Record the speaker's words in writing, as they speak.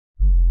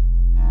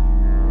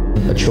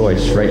a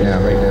choice right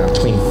now,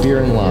 between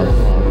fear and love.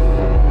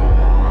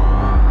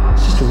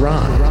 It's just a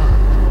ride.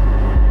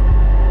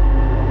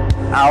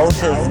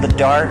 Out of the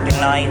dark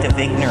night of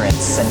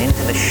ignorance and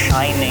into the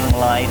shining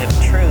light of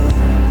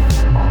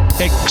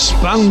truth.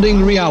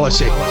 Expanding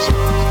reality.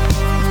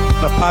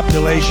 A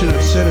population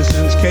of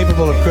citizens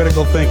capable of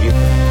critical thinking.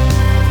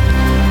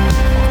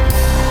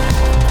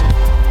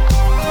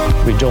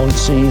 We don't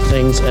see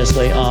things as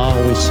they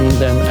are, we see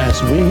them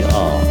as we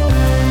are.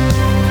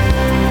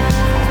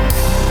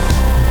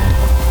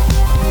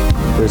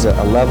 There's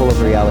a level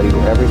of reality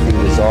where everything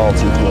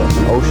dissolves into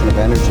an ocean of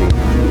energy.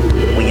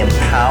 We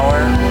empower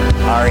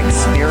our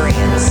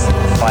experience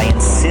by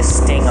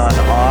insisting on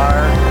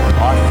our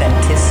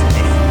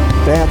authenticity.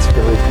 That's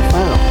very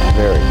profound.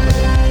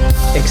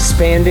 Very.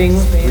 Expanding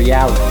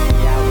reality.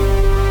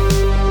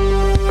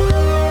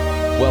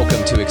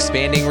 Welcome to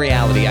Expanding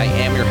Reality. I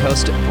am your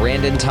host,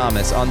 Brandon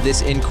Thomas. On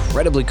this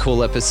incredibly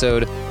cool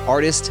episode,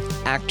 artist,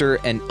 actor,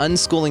 and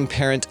unschooling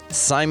parent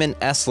Simon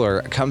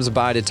Esler comes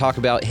by to talk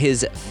about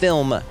his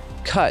film,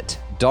 Cut,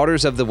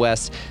 Daughters of the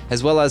West,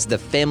 as well as the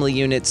family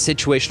unit,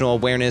 situational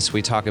awareness.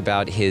 We talk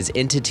about his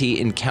entity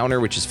encounter,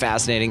 which is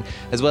fascinating,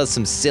 as well as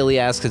some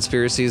silly-ass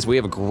conspiracies. We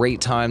have a great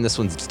time. This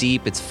one's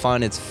deep, it's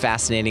fun, it's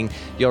fascinating.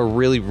 You're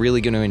really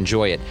going to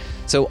enjoy it.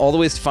 So all the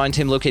ways to find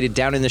him located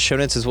down in the show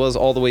notes, as well as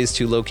all the ways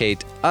to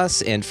locate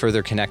us and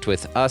further connect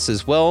with us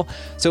as well.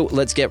 So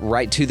let's get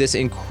right to this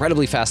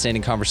incredibly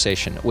fascinating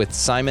conversation with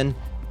Simon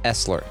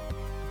Esler.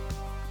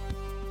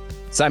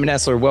 Simon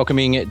Esler,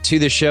 welcoming to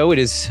the show. It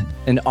is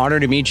an honor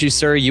to meet you,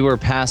 sir. You were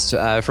passed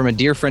from a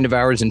dear friend of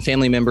ours and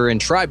family member and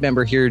tribe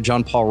member here,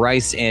 John Paul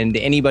Rice, and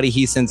anybody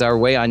he sends our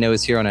way I know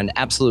is here on an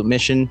absolute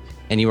mission,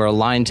 and you are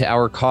aligned to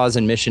our cause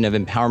and mission of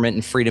empowerment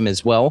and freedom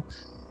as well.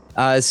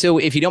 So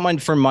if you don't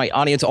mind, for my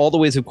audience, all the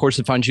ways, of course,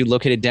 to find you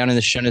located down in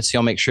the show notes, so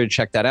y'all make sure to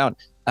check that out.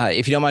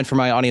 If you don't mind, for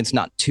my audience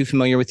not too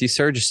familiar with you,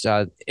 sir, just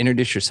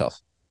introduce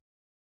yourself.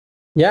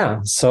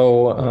 Yeah,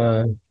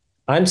 so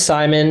I'm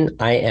Simon.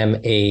 I am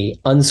a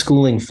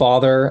unschooling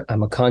father.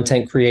 I'm a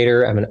content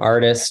creator. I'm an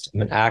artist.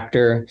 I'm an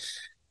actor.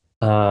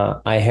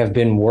 I have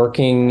been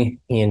working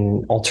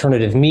in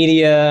alternative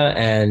media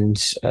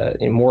and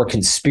in more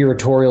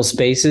conspiratorial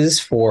spaces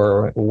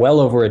for well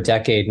over a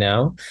decade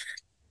now.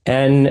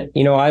 And,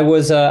 you know, I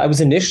was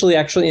initially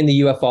actually in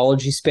the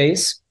ufology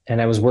space, and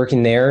I was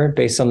working there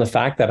based on the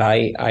fact that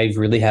I've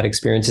really had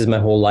experiences my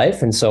whole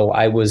life. And so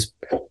I was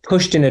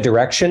pushed in a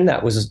direction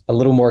that was a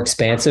little more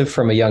expansive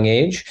from a young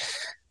age.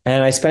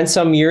 And I spent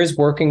some years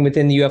working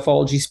within the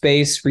ufology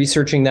space,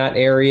 researching that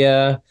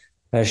area,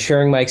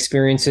 sharing my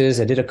experiences.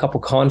 I did a couple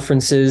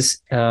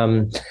conferences.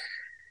 And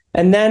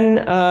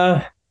then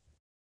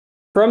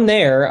from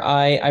there,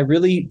 I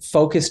really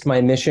focused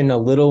my mission a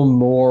little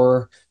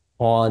more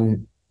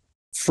on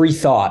free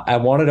thought. I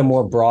wanted a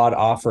more broad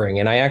offering.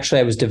 And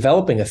I was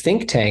developing a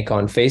think tank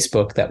on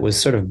Facebook that was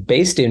sort of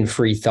based in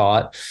free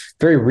thought,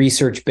 very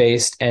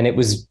research-based, and it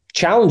was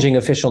challenging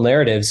official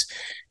narratives.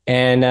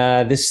 And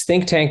this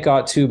think tank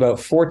got to about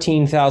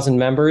 14,000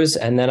 members.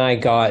 And then I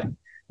got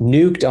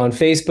nuked on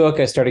Facebook.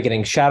 I started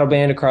getting shadow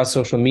banned across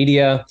social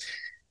media.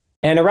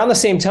 And around the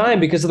same time,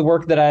 because of the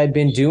work that I had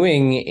been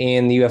doing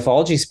in the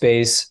ufology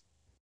space,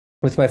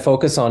 with my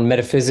focus on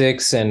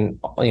metaphysics and,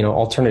 you know,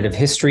 alternative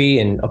history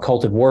and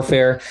occulted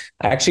warfare,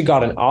 I actually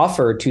got an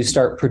offer to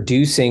start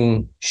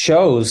producing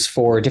shows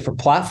for different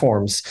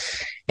platforms.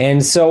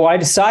 And so I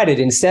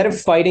decided, instead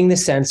of fighting the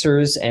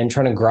censors and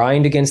trying to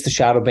grind against the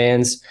shadow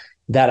bans,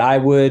 that I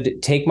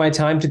would take my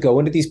time to go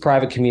into these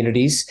private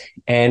communities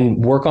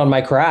and work on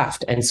my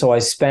craft. And so I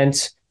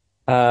spent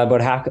about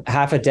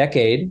half a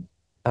decade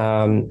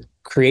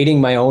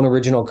creating my own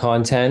original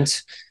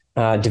content,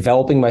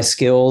 developing my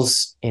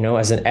skills, you know,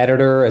 as an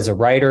editor, as a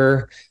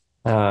writer,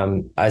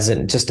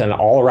 just an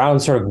all-around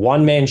sort of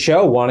one-man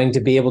show, wanting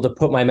to be able to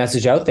put my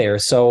message out there.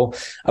 So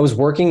I was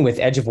working with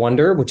Edge of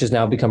Wonder, which has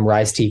now become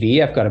Rise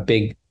TV. I've got a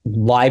big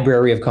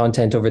library of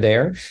content over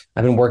there.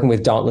 I've been working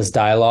with Dauntless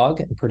Dialogue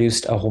and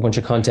produced a whole bunch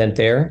of content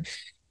there.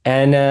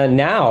 And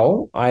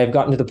now I've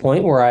gotten to the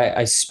point where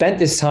I spent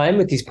this time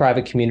with these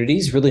private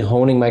communities, really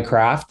honing my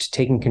craft,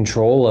 taking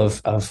control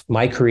of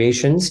my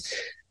creations.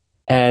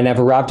 And I've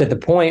arrived at the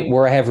point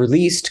where I have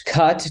released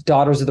Cut,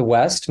 Daughters of the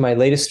West, my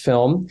latest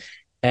film.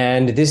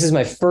 And this is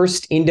my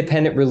first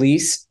independent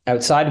release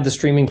outside of the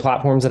streaming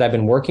platforms that I've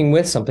been working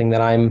with, something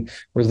that I'm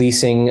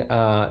releasing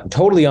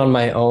totally on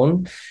my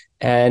own.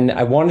 And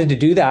I wanted to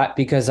do that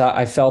because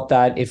I felt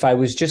that if I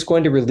was just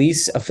going to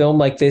release a film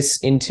like this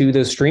into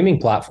those streaming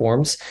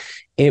platforms,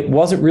 it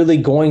wasn't really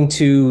going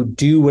to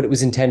do what it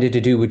was intended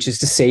to do, which is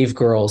to save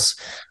girls,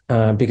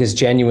 because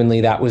genuinely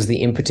that was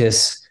the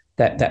impetus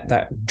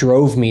that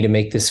drove me to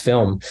make this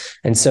film.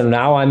 And so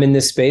now I'm in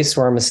this space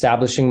where I'm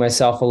establishing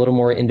myself a little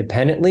more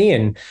independently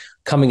and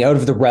coming out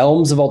of the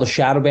realms of all the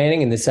shadow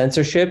banning and the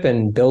censorship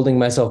and building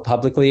myself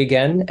publicly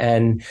again.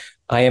 And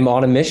I am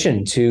on a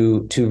mission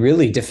to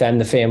really defend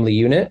the family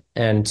unit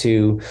and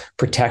to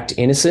protect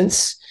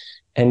innocence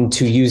and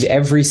to use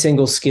every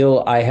single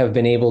skill I have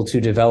been able to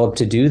develop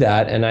to do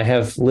that. And I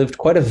have lived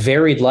quite a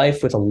varied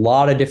life with a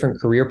lot of different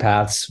career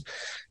paths.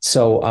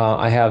 So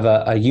I have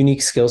a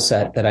unique skill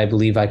set that I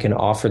believe I can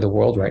offer the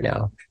world right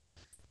now.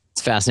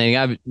 It's fascinating.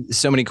 I have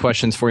so many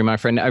questions for you, my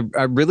friend.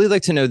 I'd really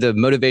like to know the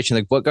motivation,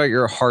 like what got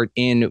your heart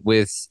in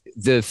with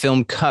the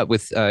film Cut,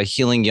 with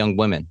healing young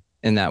women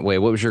in that way.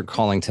 What was your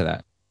calling to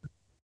that?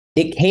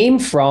 It came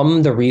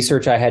from the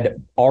research I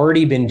had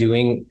already been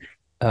doing,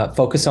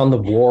 focused on the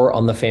war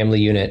on the family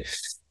unit.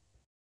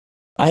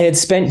 I had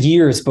spent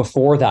years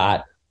before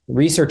that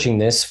researching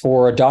this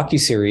for a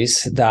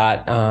docuseries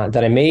that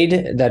I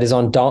made that is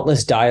on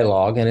Dauntless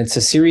Dialogue, and it's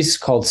a series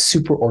called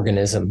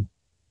Superorganism.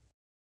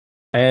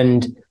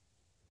 And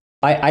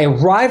I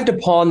arrived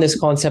upon this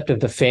concept of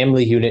the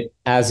family unit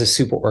as a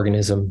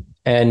superorganism.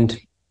 And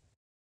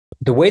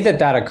the way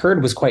that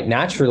occurred was quite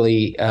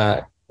naturally.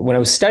 When I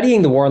was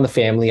studying the war on the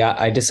family,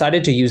 I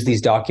decided to use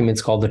these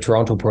documents called the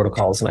Toronto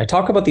Protocols. And I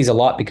talk about these a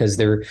lot because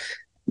they're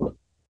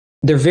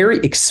very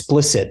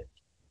explicit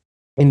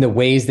in the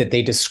ways that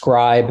they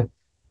describe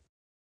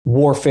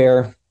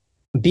warfare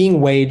being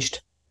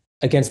waged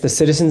against the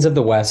citizens of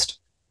the West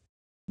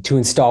to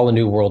install a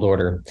new world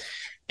order.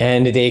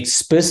 And they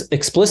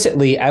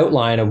explicitly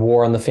outline a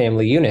war on the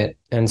family unit.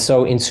 And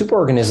so in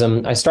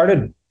Superorganism, I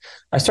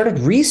started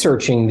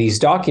researching these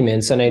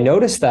documents, and I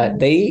noticed that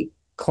they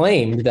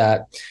claimed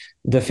that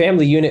the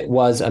family unit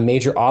was a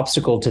major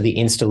obstacle to the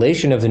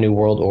installation of the New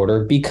World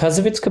Order because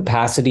of its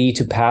capacity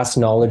to pass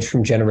knowledge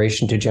from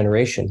generation to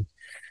generation.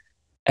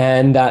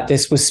 And that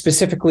this was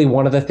specifically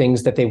one of the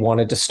things that they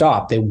wanted to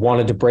stop. They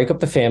wanted to break up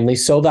the family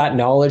so that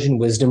knowledge and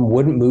wisdom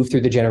wouldn't move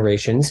through the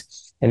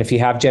generations. And if you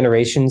have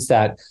generations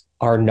that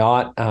are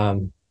not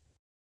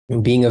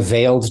being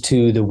availed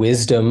to the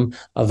wisdom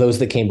of those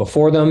that came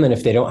before them, and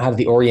if they don't have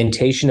the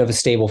orientation of a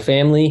stable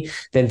family,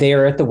 then they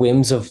are at the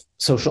whims of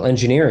social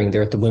engineering.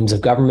 They're at the whims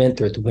of government.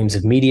 They're at the whims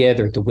of media.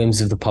 They're at the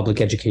whims of the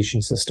public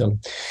education system.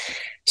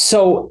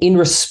 So in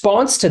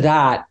response to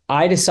that,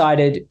 I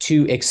decided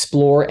to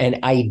explore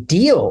an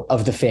ideal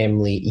of the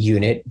family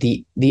unit,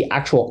 the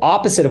actual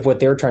opposite of what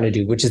they're trying to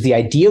do, which is the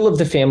ideal of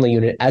the family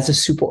unit as a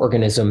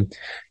superorganism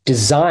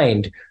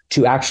designed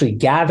to actually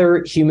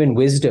gather human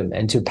wisdom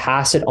and to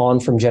pass it on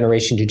from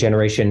generation to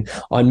generation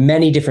on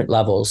many different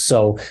levels.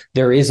 So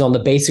there is on the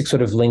basic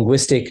sort of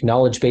linguistic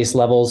knowledge-based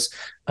levels,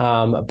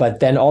 but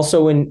then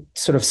also in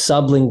sort of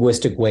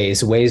sub-linguistic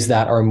ways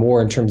that are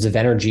more in terms of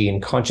energy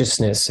and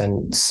consciousness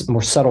and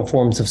more subtle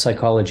forms of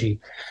psychology.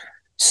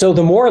 So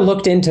the more I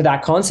looked into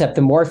that concept,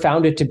 the more I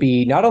found it to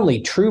be not only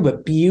true,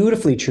 but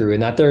beautifully true,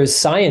 and that there is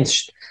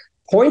science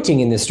pointing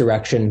in this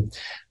direction.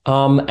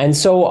 And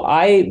so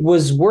I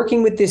was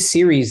working with this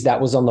series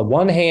that was on the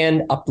one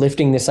hand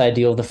uplifting this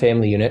ideal of the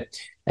family unit,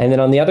 and then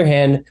on the other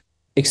hand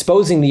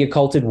exposing the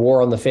occulted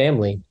war on the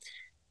family.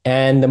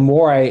 And the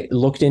more I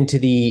looked into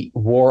the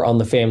war on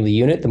the family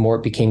unit, the more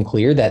it became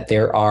clear that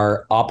there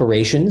are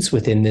operations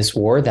within this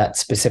war that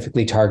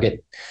specifically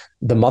target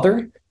the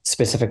mother,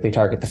 specifically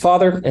target the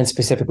father, and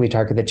specifically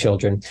target the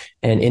children.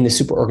 And in the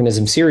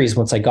Superorganism series,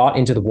 once I got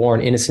into the war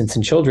on innocence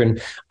and children,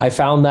 I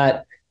found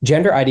that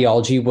gender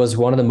ideology was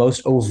one of the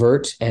most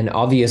overt and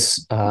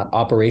obvious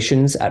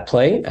operations at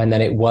play, and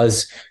that it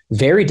was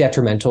very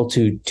detrimental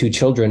to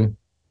children.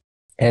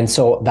 And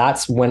so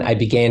that's when I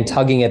began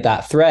tugging at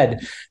that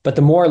thread. But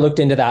the more I looked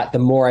into that, the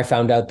more I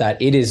found out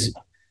that it is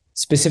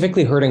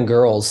specifically hurting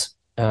girls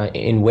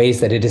in ways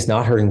that it is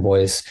not hurting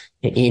boys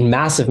in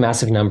massive,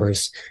 massive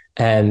numbers.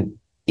 And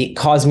it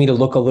caused me to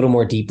look a little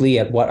more deeply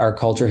at what our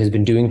culture has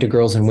been doing to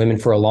girls and women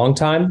for a long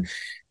time.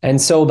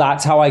 And so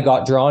that's how I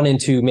got drawn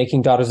into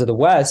making Daughters of the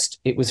West.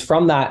 It was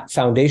from that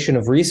foundation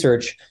of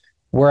research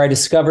where I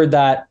discovered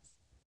that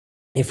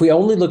if we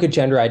only look at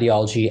gender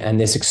ideology and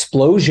this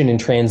explosion in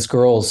trans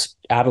girls,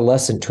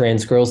 adolescent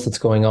trans girls that's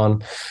going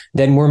on,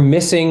 then we're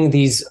missing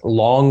these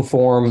long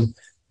form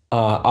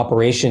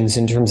operations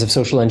in terms of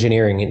social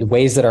engineering in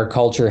ways that our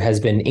culture has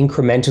been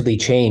incrementally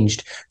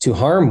changed to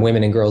harm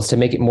women and girls, to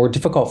make it more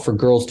difficult for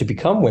girls to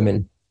become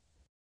women.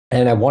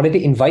 And I wanted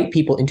to invite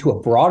people into a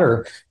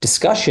broader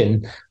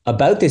discussion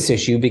about this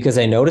issue because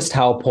I noticed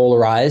how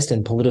polarized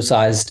and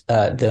politicized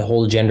the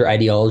whole gender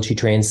ideology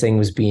trans thing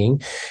was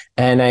being.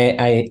 And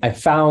I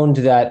found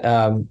that,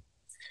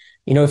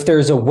 if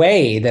there's a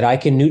way that I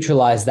can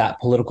neutralize that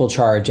political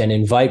charge and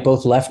invite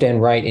both left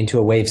and right into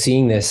a way of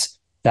seeing this,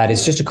 that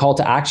is just a call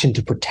to action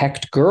to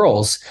protect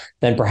girls,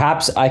 then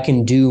perhaps I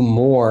can do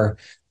more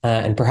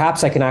and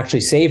perhaps I can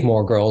actually save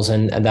more girls.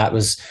 And that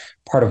was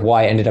part of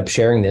why I ended up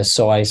sharing this.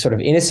 So I sort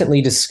of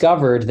innocently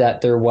discovered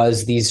that there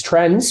was these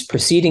trends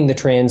preceding the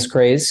trans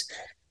craze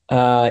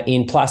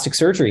in plastic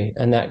surgery,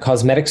 and that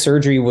cosmetic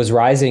surgery was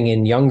rising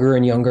in younger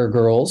and younger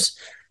girls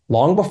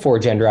long before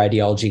gender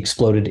ideology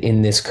exploded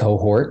in this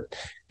cohort.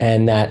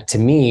 And that to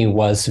me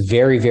was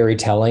very, very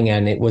telling.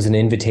 And it was an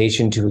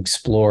invitation to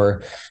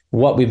explore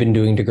what we've been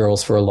doing to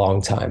girls for a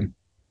long time.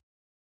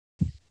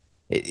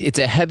 It's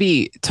a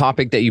heavy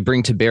topic that you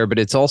bring to bear, but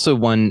it's also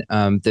one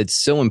that's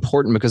so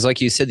important because, like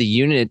you said, the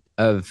unit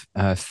of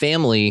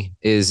family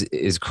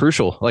is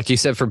crucial. Like you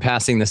said, for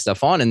passing this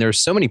stuff on. And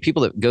there's so many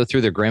people that go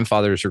through their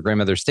grandfathers or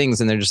grandmothers' things,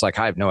 and they're just like,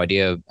 I have no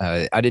idea.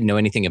 I didn't know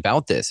anything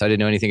about this. I didn't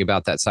know anything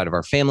about that side of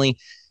our family.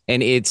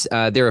 And it's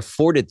they're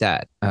afforded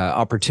that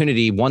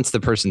opportunity once the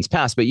person's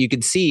passed. But you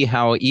could see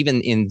how even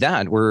in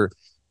that we're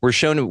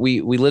shown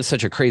we live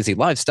such a crazy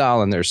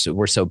lifestyle, and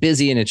we're so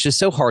busy, and it's just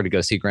so hard to go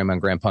see grandma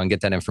and grandpa and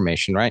get that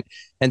information, right?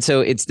 And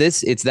so it's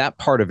that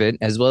part of it,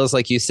 as well as,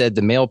 like you said,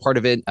 the male part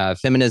of it.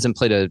 Feminism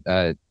played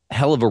a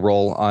hell of a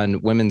role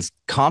on women's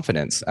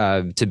confidence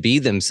to be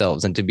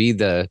themselves and to be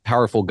the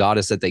powerful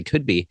goddess that they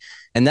could be.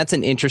 And that's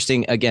an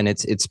interesting, again,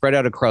 it's spread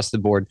out across the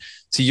board.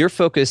 So your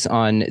focus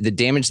on the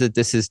damage that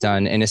this has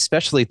done, and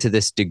especially to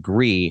this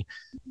degree,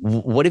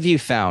 what have you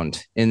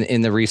found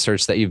in the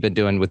research that you've been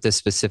doing with this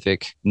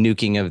specific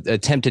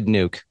attempted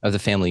nuke of the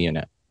family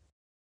unit?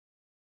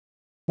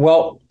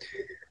 Well,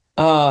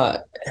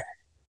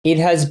 it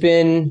has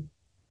been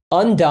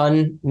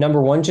undone,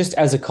 number one, just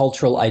as a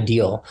cultural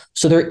ideal.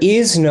 So there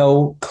is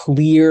no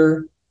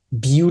clear,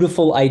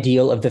 beautiful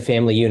ideal of the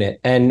family unit.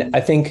 And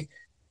I think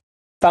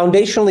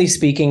foundationally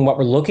speaking, what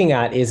we're looking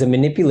at is a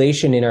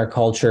manipulation in our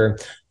culture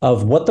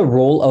of what the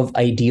role of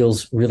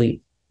ideals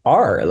really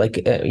are. Like,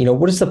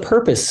 what is the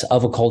purpose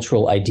of a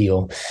cultural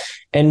ideal?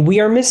 And we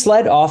are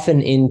misled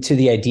often into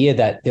the idea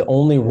that the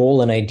only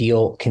role an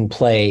ideal can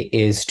play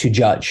is to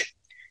judge,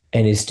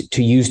 and is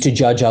to use to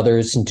judge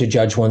others and to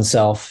judge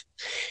oneself.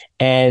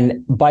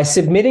 And by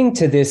submitting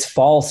to this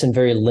false and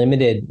very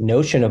limited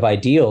notion of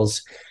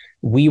ideals,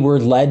 we were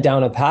led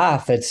down a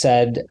path that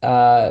said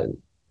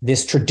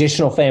this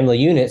traditional family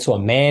unit, so a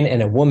man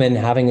and a woman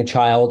having a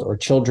child or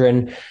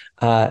children,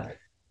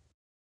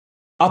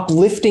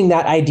 uplifting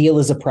that ideal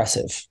is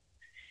oppressive.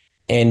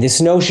 And this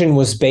notion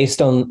was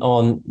based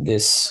on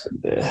this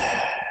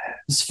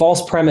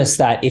false premise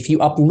that if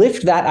you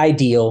uplift that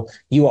ideal,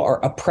 you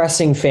are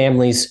oppressing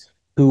families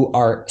who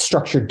are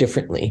structured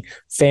differently,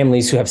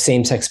 families who have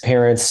same-sex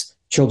parents,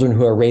 children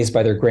who are raised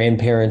by their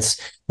grandparents.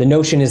 The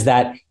notion is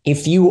that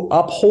if you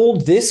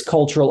uphold this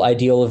cultural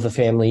ideal of the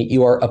family,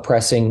 you are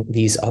oppressing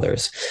these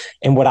others.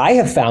 And what I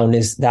have found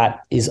is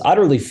that is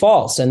utterly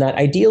false, and that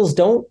ideals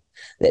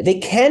they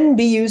can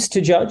be used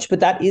to judge, but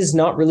that is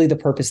not really the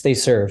purpose they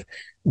serve.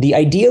 The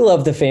ideal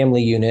of the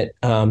family unit,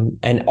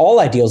 and all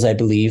ideals, I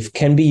believe,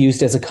 can be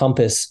used as a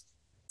compass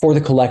for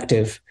the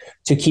collective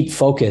to keep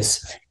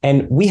focus.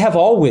 And we have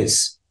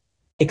always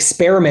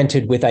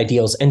experimented with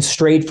ideals and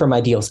strayed from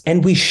ideals,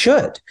 and we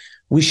should.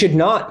 We should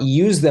not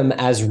use them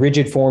as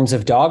rigid forms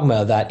of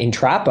dogma that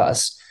entrap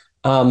us,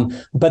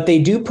 but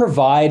they do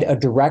provide a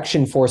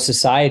direction for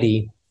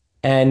society.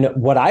 And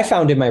what I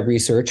found in my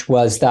research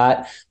was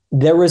that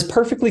there was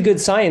perfectly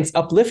good science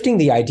uplifting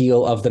the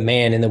ideal of the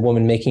man and the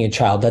woman making a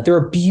child, that there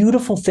are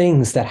beautiful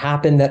things that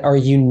happen that are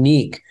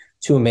unique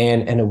to a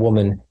man and a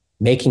woman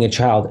making a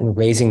child and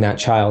raising that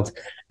child.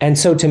 And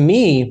so to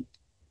me,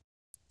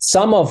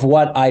 some of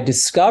what I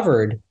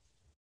discovered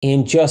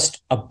in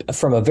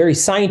from a very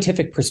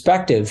scientific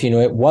perspective,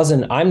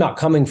 I'm not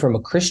coming from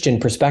a Christian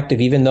perspective,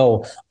 even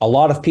though a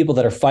lot of people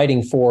that are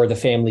fighting for the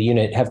family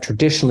unit have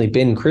traditionally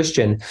been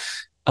Christian.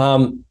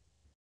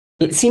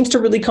 It seems to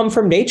really come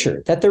from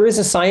nature, that there is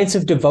a science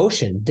of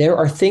devotion. There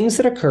are things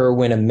that occur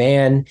when a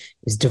man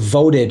is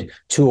devoted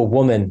to a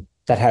woman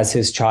that has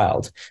his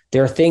child.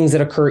 There are things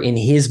that occur in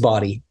his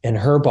body and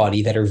her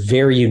body that are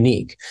very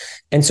unique.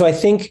 And so I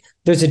think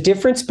there's a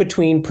difference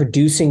between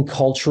producing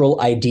cultural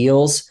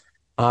ideals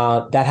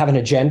that have an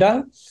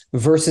agenda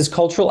versus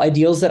cultural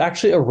ideals that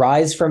actually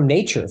arise from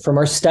nature, from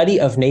our study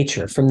of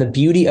nature, from the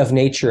beauty of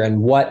nature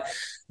and what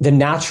the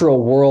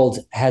natural world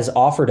has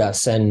offered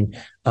us, and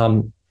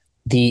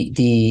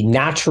the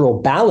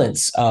natural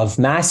balance of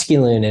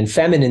masculine and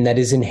feminine that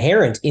is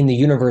inherent in the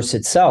universe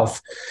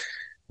itself.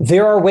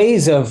 There are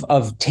ways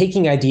of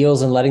taking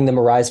ideals and letting them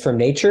arise from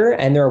nature,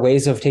 and there are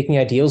ways of taking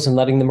ideals and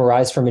letting them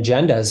arise from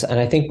agendas.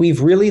 And I think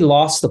we've really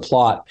lost the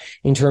plot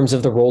in terms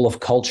of the role of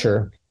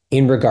culture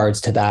in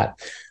regards to that.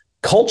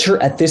 Culture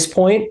at this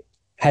point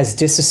has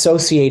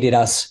disassociated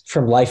us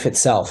from life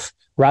itself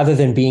rather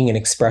than being an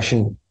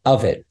expression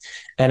of it.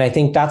 And I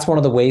think that's one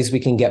of the ways we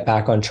can get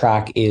back on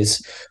track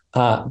is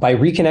by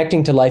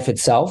reconnecting to life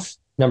itself,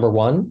 number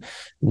one,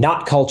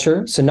 not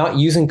culture. So not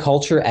using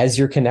culture as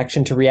your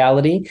connection to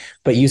reality,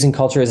 but using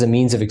culture as a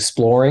means of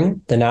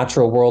exploring the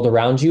natural world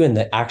around you and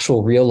the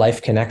actual real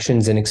life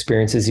connections and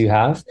experiences you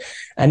have.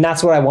 And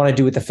that's what I want to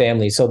do with the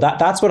family. So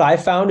that's what I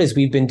found is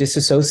we've been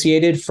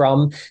disassociated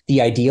from the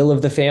ideal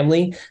of the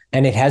family,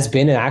 and it has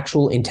been an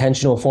actual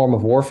intentional form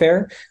of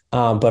warfare.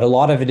 But a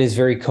lot of it is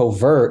very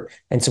covert.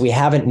 And so we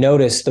haven't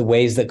noticed the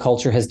ways that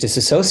culture has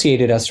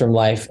disassociated us from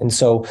life. And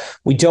so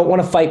we don't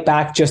want to fight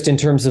back just in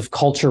terms of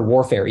culture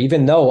warfare,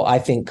 even though I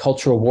think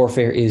cultural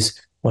warfare is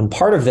one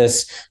part of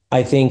this.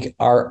 I think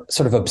our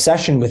sort of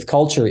obsession with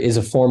culture is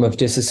a form of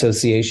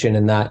disassociation,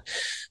 and that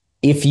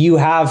if you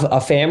have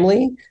a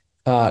family,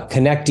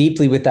 connect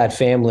deeply with that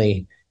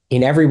family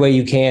in every way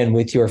you can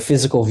with your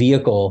physical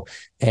vehicle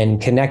and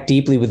connect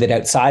deeply with it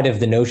outside of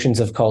the notions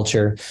of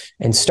culture,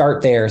 and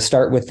start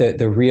with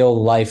the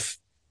real life,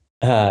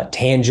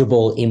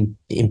 tangible,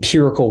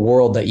 empirical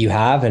world that you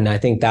have. And I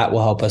think that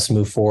will help us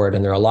move forward.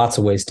 And there are lots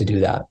of ways to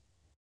do that.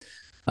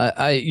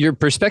 Your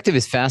perspective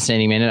is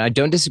fascinating, man. And I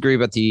don't disagree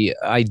about the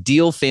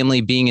ideal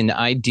family being an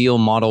ideal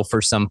model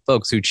for some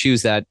folks who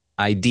choose that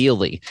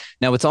ideally.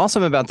 Now, what's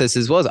awesome about this,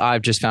 as well as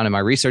I've just found in my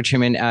research here,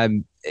 man,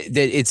 that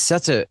it's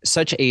such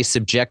a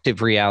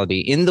subjective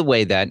reality in the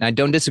way that, and I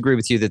don't disagree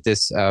with you that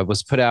this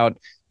was put out.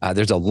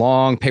 There's a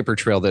long paper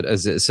trail that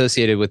is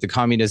associated with the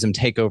communism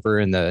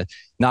takeover and the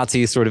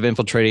Nazis sort of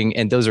infiltrating.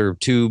 And those are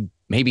two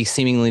maybe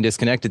seemingly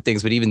disconnected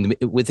things, but even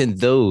within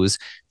those,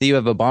 you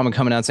have Obama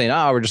coming out saying,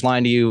 we're just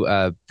lying to you.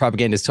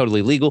 Propaganda is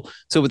totally legal.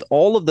 So with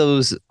all of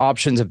those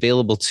options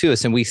available to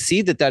us, and we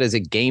see that is a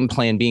game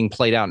plan being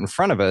played out in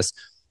front of us,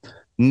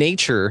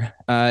 nature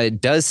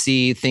does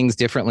see things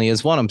differently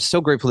as well. I'm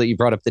so grateful that you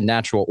brought up the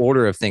natural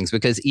order of things,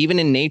 because even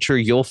in nature,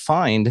 you'll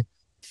find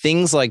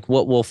things like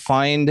what we'll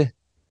find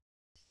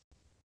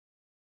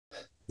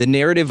the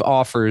narrative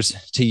offers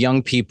to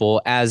young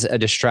people as a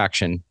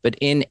distraction. But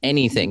in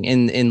anything,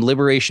 in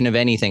liberation of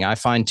anything, I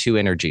find two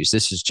energies.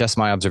 This is just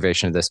my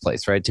observation of this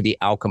place, right? To be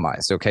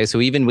alchemized. Okay. So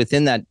even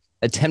within that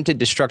attempted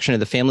destruction of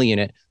the family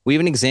unit, we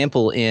have an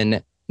example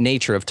in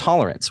nature of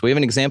tolerance. We have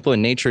an example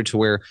in nature to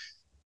where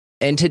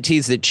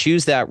entities that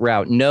choose that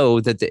route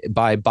know that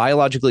by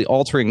biologically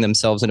altering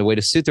themselves in a way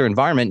to suit their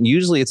environment,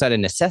 usually it's out of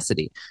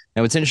necessity.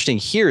 Now, what's interesting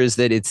here is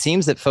that it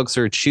seems that folks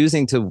are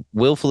choosing to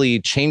willfully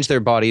change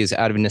their bodies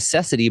out of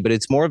necessity, but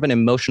it's more of an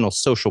emotional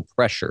social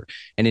pressure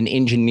and an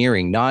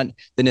engineering, not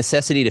the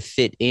necessity to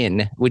fit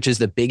in, which is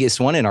the biggest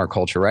one in our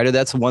culture, right? Or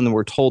that's the one that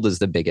we're told is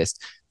the biggest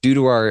due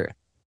to our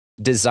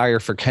desire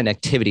for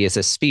connectivity as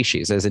a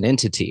species, as an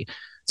entity.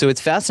 So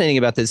what's fascinating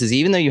about this is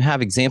even though you have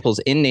examples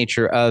in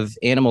nature of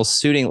animals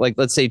suiting, like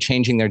let's say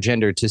changing their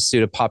gender to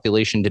suit a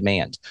population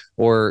demand,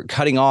 or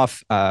cutting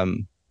off,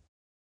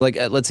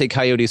 let's say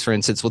coyotes, for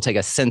instance, will take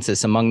a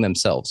census among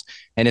themselves.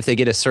 And if they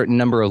get a certain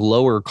number of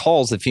lower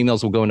calls, the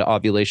females will go into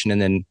ovulation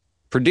and then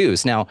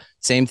produce. Now,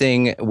 same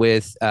thing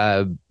with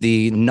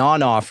the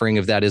non-offering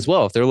of that as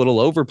well. If they're a little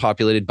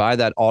overpopulated by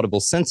that audible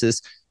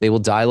census, they will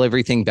dial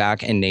everything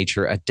back and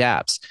nature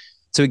adapts.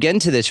 So again,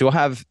 to this, you'll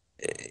have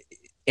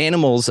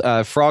animals,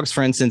 frogs,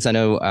 for instance. I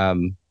know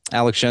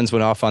Alex Jones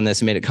went off on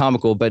this and made it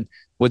comical, but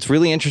what's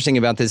really interesting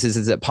about this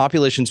is that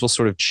populations will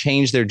sort of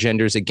change their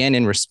genders again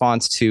in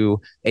response to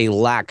a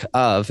lack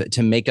of,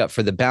 to make up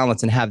for the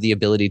balance and have the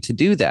ability to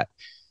do that.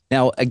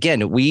 Now,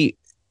 again, we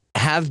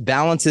have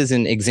balances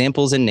and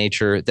examples in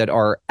nature that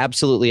are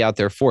absolutely out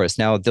there for us.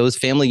 Now, those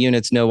family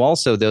units know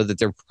also, though, that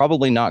they're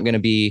probably not going to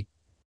be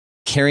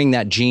carrying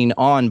that gene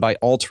on by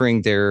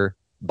altering their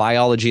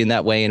biology in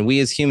that way. And we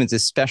as humans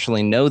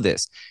especially know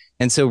this.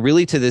 And so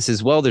really to this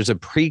as well, there's a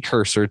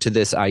precursor to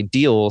this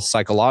ideal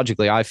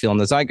psychologically, I feel, in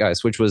the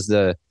zeitgeist, which was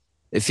the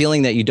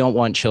feeling that you don't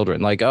want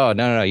children. Like, oh,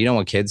 no, you don't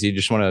want kids. You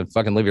just want to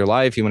fucking live your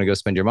life. You want to go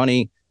spend your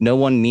money. No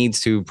one needs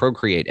to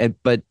procreate.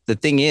 But the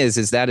thing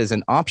is that is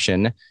an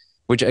option,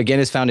 which again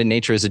is found in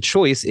nature as a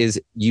choice,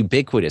 is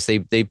ubiquitous.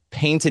 They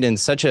paint it in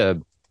such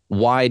a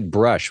wide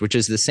brush, which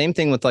is the same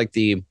thing with like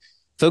the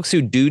folks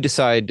who do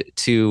decide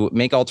to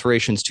make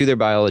alterations to their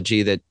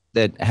biology that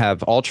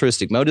have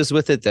altruistic motives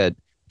with it, that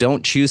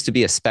don't choose to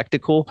be a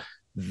spectacle.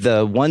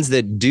 The ones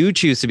that do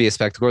choose to be a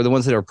spectacle are the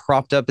ones that are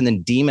propped up and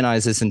then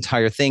demonize this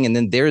entire thing. And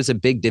then there's a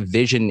big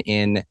division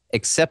in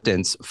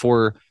acceptance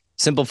for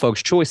simple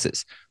folks'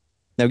 choices.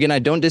 Now, again, I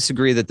don't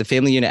disagree that the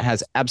family unit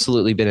has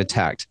absolutely been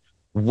attacked.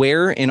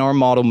 Where in our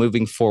model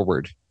moving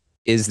forward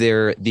is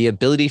there the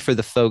ability for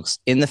the folks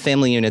in the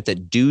family unit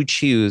that do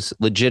choose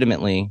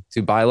legitimately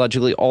to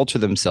biologically alter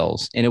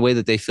themselves in a way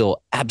that they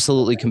feel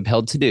absolutely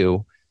compelled to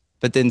do,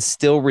 but then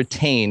still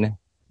retain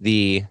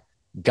the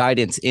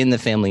guidance in the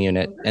family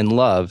unit and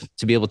love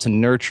to be able to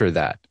nurture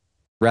that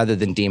rather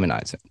than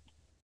demonize it?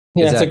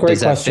 Yeah, that's a great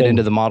question. Does that fit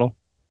into the model?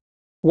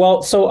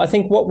 Well, so I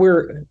think what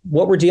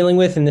we're dealing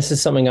with, and this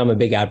is something I'm a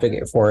big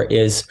advocate for,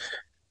 is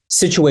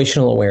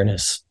situational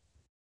awareness.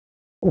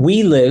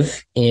 We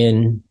live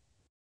in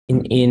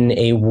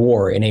a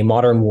war, in a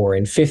modern war,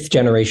 in fifth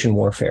generation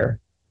warfare.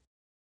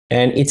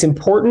 And it's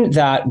important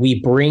that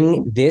we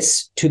bring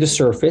this to the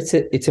surface.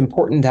 It's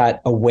important that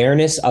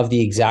awareness of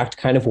the exact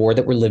kind of war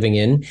that we're living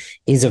in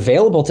is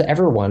available to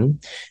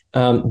everyone,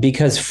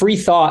 because free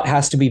thought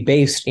has to be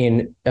based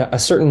in a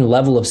certain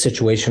level of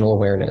situational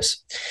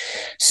awareness.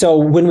 So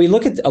when we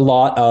look at a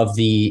lot of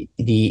the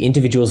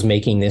individuals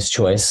making this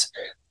choice,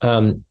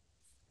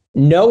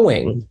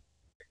 knowing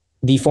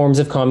the forms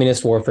of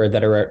communist warfare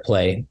that are at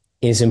play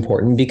is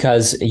important,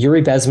 because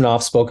Yuri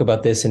Bezmenov spoke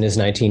about this in his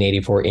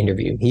 1984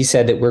 interview. He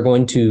said that we're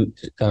going to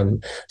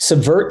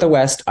subvert the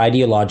West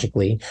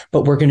ideologically,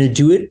 but we're going to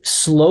do it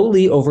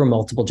slowly over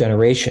multiple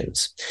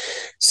generations.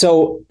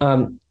 So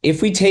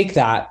if we take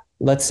that,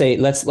 let's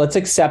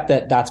accept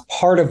that that's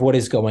part of what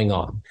is going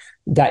on,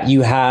 that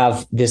you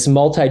have this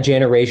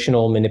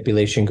multi-generational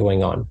manipulation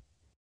going on.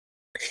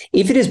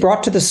 If it is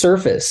brought to the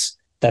surface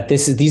that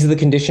these are the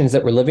conditions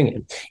that we're living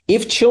in.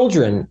 If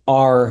children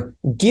are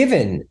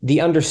given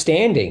the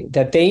understanding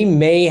that they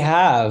may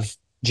have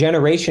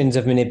generations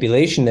of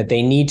manipulation that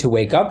they need to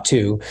wake up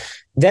to,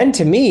 then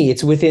to me,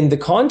 it's within the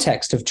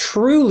context of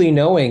truly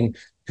knowing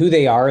who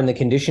they are and the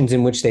conditions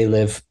in which they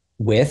live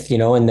with,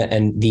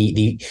 and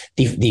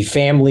the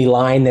family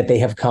line that they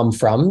have come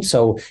from.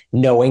 So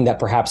knowing that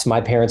perhaps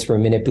my parents were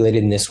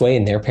manipulated in this way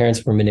and their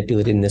parents were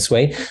manipulated in this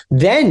way,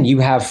 then you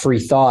have free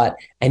thought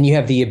and you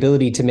have the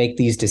ability to make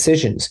these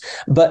decisions.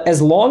 But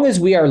as long as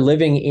we are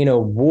living in a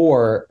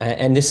war,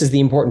 and this is the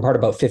important part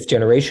about fifth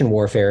generation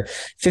warfare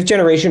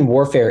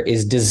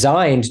is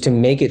designed to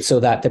make it so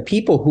that the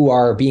people who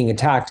are being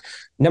attacked,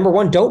 number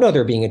one, don't know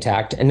they're being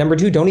attacked, and number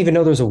two, don't even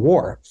know there's a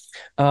war.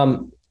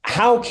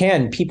 How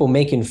can people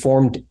make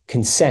informed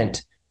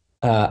consent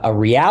a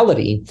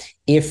reality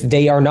if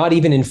they are not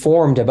even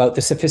informed about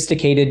the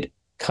sophisticated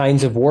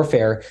kinds of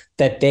warfare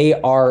that they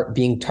are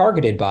being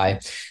targeted by?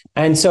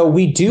 And so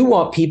we do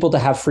want people to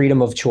have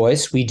freedom of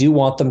choice. We do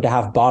want them to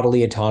have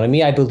bodily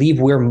autonomy. I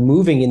believe we're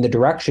moving in the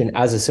direction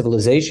as a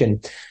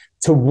civilization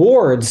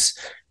towards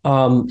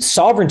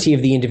sovereignty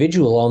of the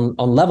individual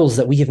on levels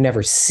that we have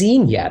never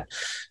seen yet.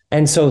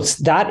 And so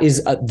that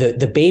is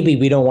the baby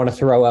we don't want to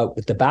throw out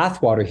with the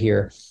bathwater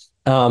here.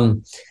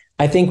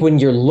 I think when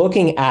you're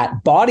looking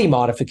at body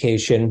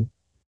modification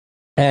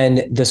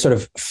and the sort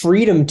of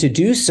freedom to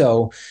do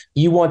so,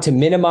 you want to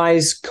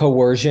minimize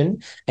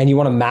coercion and you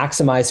want to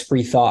maximize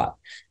free thought.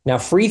 Now,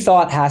 free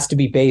thought has to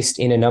be based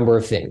in a number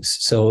of things.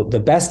 So the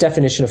best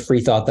definition of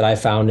free thought that I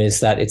found is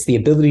that it's the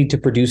ability to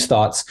produce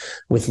thoughts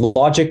with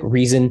logic,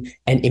 reason,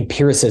 and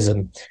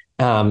empiricism.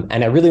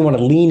 And I really want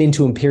to lean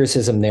into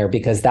empiricism there,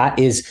 because that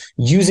is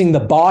using the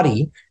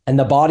body and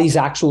the body's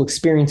actual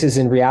experiences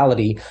in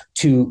reality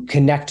to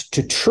connect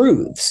to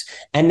truths.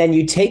 And then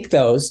you take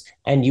those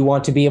and you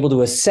want to be able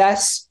to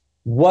assess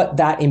what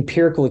that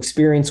empirical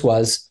experience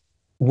was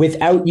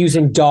without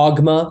using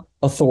dogma,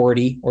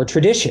 authority, or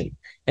tradition.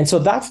 And so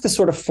that's the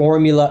sort of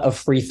formula of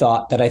free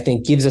thought that I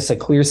think gives us a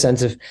clear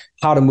sense of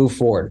how to move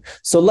forward.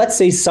 So let's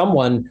say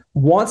someone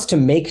wants to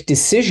make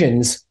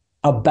decisions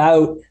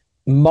about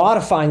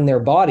modifying their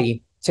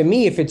body. To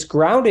me, if it's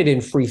grounded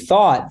in free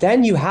thought,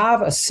 then you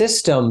have a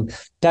system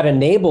that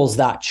enables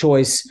that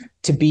choice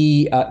to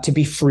be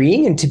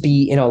freeing and to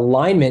be in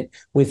alignment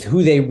with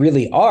who they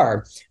really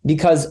are.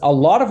 Because a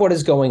lot of what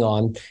is going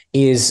on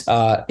is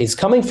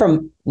coming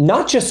from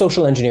not just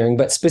social engineering,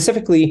 but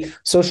specifically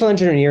social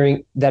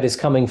engineering that is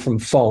coming from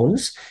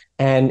phones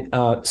and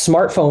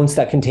smartphones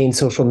that contain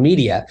social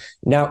media.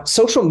 Now,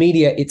 social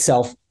media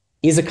itself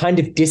is a kind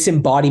of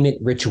disembodiment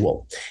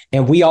ritual.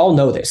 And we all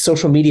know this.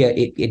 Social media,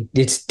 it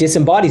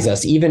disembodies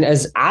us. Even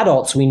as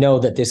adults, we know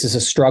that this is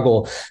a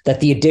struggle, that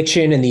the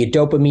addiction and the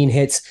dopamine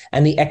hits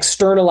and the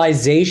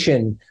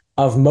externalization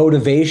of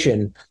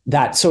motivation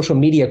that social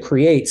media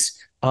creates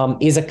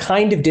is a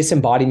kind of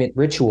disembodiment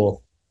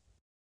ritual.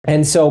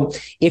 And so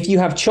if you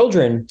have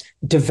children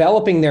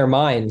developing their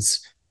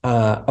minds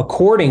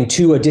according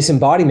to a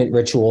disembodiment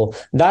ritual,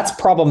 that's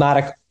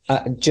problematic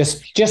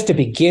just to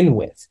begin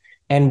with.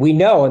 And we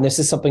know, and this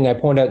is something I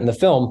point out in the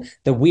film,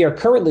 that we are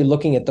currently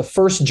looking at the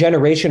first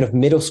generation of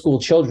middle school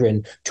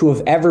children to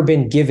have ever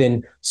been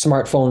given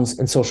smartphones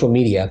and social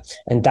media.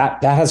 And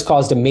that has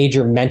caused a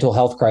major mental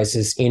health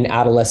crisis in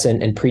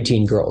adolescent and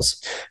preteen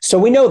girls. So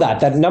we know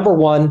that number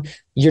one,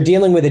 you're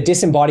dealing with a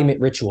disembodiment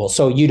ritual.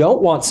 So you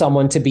don't want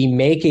someone to be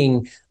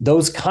making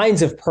those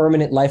kinds of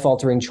permanent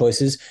life-altering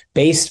choices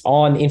based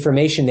on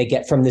information they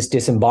get from this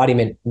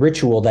disembodiment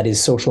ritual that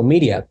is social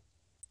media.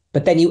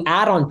 But then you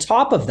add on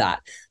top of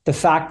that the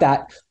fact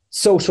that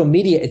social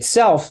media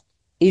itself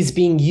is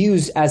being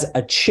used as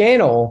a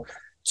channel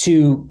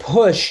to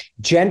push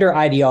gender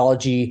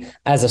ideology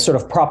as a sort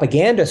of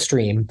propaganda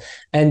stream.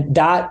 And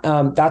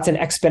that's an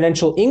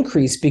exponential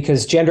increase,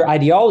 because gender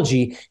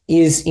ideology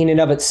is in and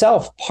of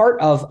itself part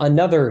of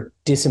another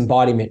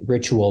disembodiment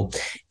ritual.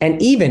 And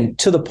even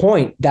to the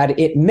point that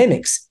it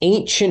mimics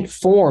ancient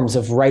forms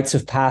of rites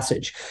of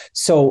passage.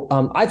 So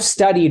I've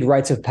studied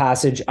rites of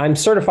passage. I'm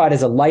certified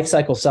as a life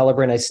cycle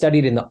celebrant. I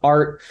studied in the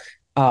art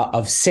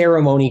of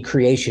ceremony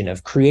creation,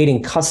 of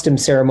creating custom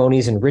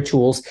ceremonies and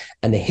rituals,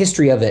 and the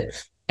history of it.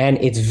 And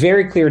it's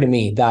very clear to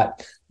me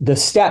that the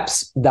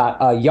steps that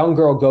a young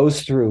girl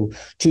goes through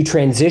to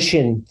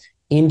transition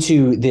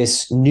into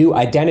this new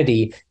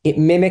identity, it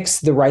mimics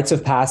the rites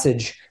of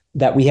passage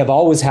that we have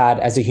always had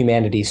as a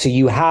humanity. So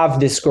you have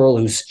this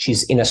girl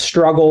she's in a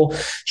struggle,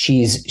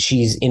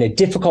 she's in a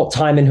difficult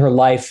time in her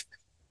life.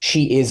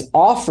 She is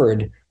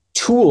offered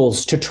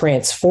tools to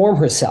transform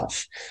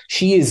herself.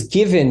 She is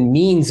given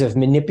means of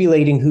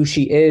manipulating who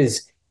she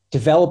is,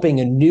 developing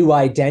a new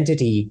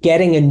identity,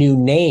 getting a new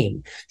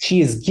name.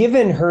 She is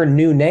given her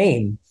new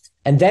name.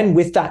 And then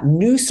with that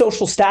new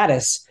social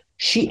status,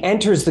 she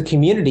enters the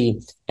community.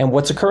 And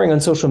what's occurring on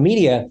social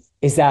media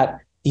is that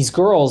these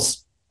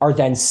girls are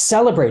then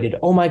celebrated.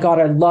 Oh my God,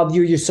 I love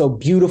you. You're so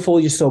beautiful.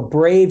 You're so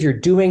brave. You're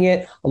doing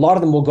it. A lot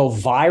of them will go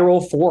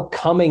viral for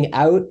coming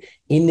out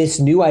in this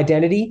new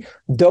identity.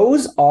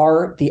 Those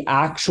are the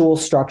actual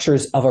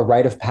structures of a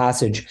rite of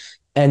passage.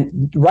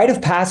 And rite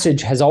of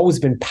passage has always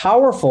been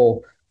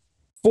powerful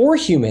for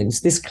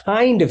humans. This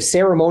kind of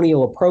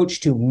ceremonial approach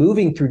to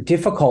moving through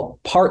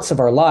difficult parts of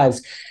our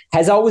lives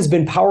has always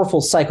been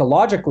powerful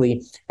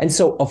psychologically. And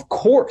so, of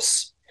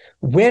course,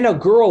 when a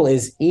girl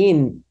is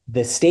in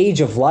the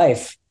stage of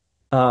life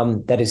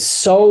that is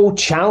so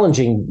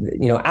challenging,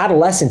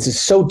 adolescence is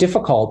so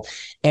difficult,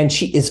 and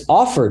she is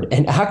offered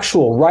an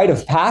actual rite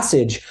of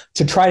passage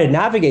to try to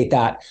navigate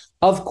that,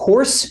 of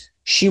course,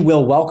 she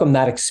will welcome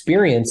that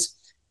experience.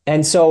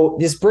 And so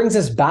this brings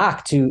us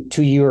back to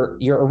your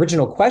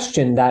original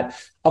question that,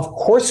 of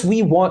course,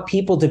 we want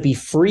people to be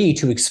free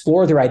to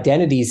explore their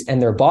identities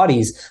and their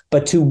bodies,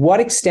 but to what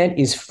extent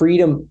is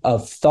freedom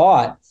of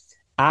thought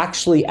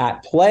actually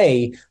at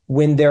play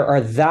when there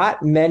are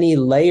that many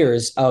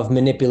layers of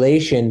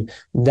manipulation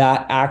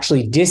that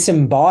actually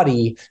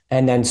disembody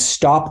and then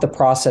stop the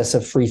process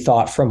of free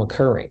thought from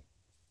occurring?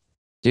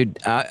 Dude,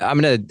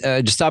 I'm going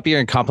to just stop here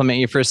and compliment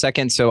you for a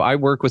second. So I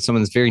work with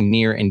someone that's very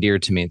near and dear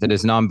to me, that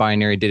is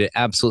non-binary, did it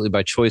absolutely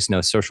by choice, no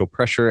social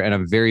pressure. And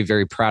I'm very,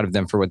 very proud of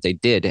them for what they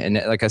did. And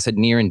like I said,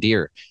 near and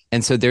dear.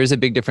 And so there's a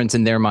big difference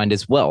in their mind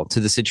as well to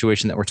the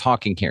situation that we're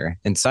talking here.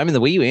 And Simon, the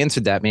way you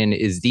answered that, man,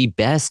 is the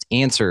best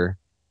answer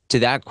to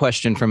that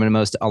question from a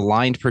most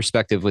aligned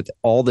perspective with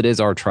all that is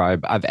our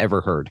tribe I've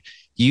ever heard.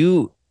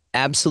 You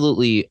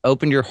absolutely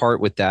opened your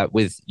heart with that,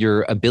 with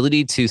your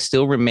ability to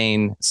still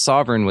remain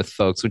sovereign with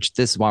folks, which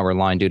this is why we're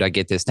aligned, dude. I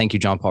get this. Thank you,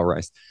 John Paul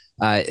Rice.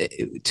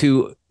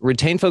 To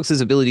retain folks'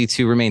 ability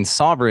to remain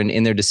sovereign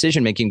in their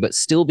decision making, but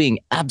still being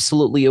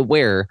absolutely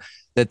aware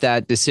that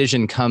that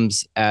decision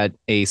comes at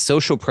a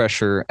social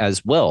pressure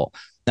as well.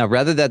 Now,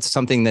 whether that's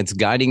something that's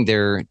guiding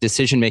their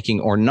decision making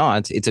or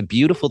not, it's a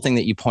beautiful thing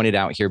that you pointed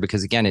out here,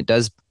 because again, it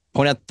does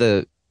point out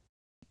the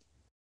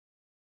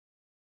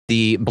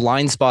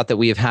blind spot that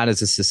we have had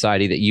as a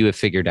society that you have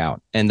figured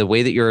out. And the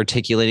way that you're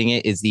articulating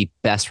it is the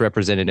best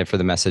representative for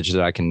the message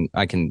that I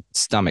can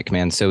stomach,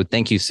 man. So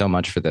thank you so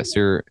much for this.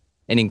 You're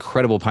an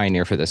incredible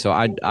pioneer for this. So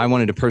I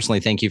wanted to personally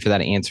thank you for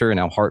that answer and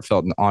how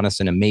heartfelt and honest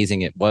and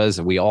amazing it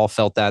was. We all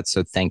felt that.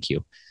 So thank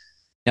you.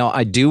 Now,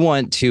 I do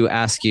want to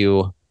ask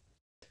you,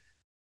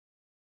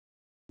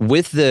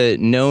 with the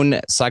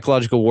known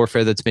psychological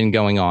warfare that's been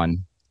going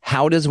on,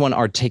 how does one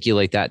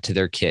articulate that to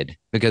their kid?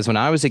 Because when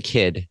I was a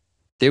kid,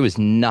 there was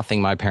nothing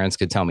my parents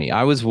could tell me.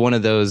 I was one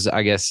of those,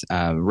 I guess,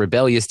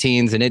 rebellious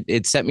teens, and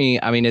it set me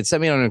on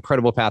an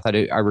incredible path.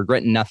 I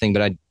regret nothing,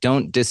 but I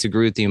don't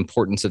disagree with the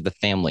importance of the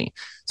family.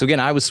 So again,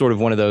 I was sort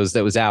of one of those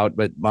that was out,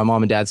 but my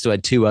mom and dad still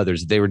had two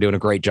others that they were doing a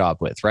great job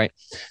with, right?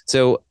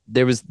 So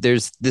there's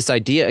this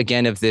idea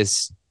again of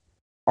this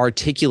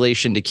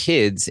articulation to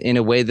kids in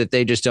a way that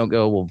they just don't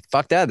go, well,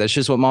 fuck that. That's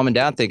just what mom and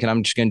dad think, and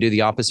I'm just going to do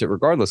the opposite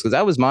regardless, because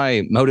that was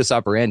my modus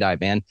operandi,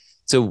 man.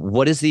 So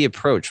what is the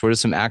approach? What are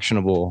some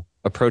actionable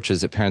approaches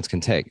that parents can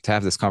take to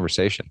have this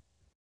conversation?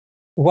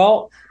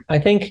 Well, I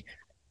think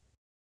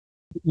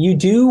you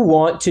do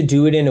want to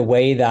do it in a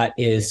way that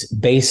is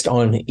based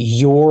on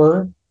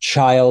your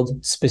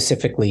child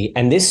specifically.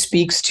 And this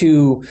speaks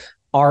to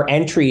our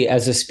entry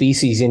as a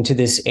species into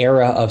this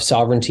era of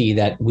sovereignty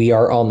that we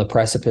are on the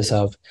precipice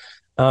of.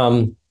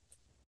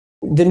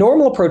 The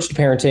normal approach to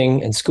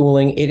parenting and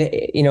schooling,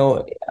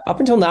 up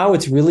until now,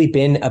 it's really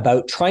been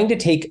about trying to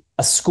take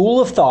a school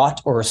of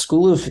thought or a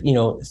school of,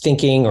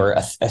 thinking or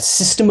a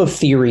system of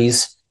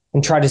theories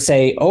and try to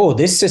say, oh,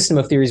 this system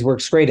of theories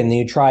works great. And then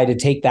you try to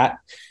take that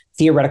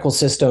theoretical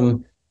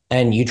system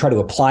and you try to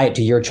apply it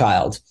to your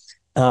child.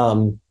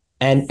 And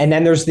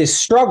then there's this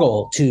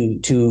struggle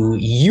to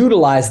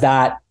utilize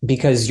that,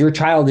 because your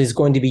child is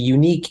going to be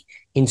unique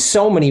in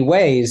so many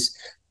ways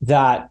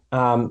that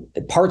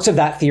parts of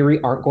that theory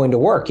aren't going to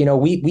work.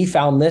 We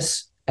found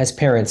this as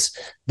parents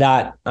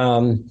that,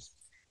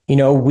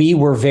 we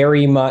were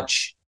very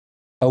much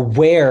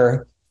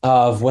aware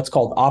of what's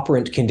called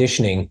operant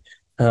conditioning,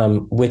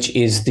 which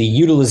is the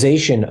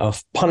utilization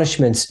of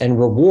punishments and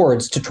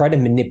rewards to try to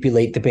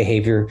manipulate the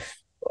behavior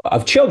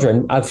of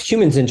children, of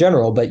humans in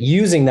general, but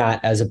using that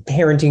as a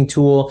parenting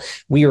tool.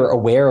 We are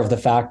aware of the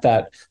fact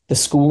that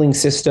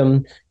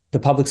the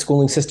public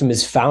schooling system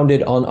is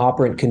founded on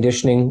operant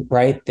conditioning,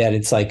 right? That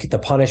it's like the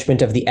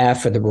punishment of the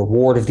F or the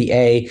reward of the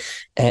A.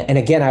 And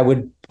again, I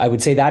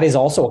would say that is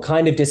also a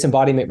kind of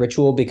disembodiment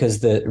ritual,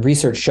 because the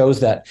research shows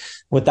that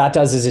what that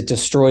does is it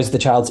destroys the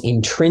child's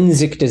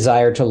intrinsic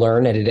desire to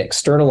learn, and it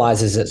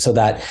externalizes it so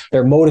that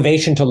their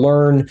motivation to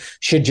learn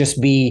should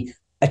just be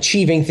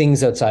achieving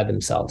things outside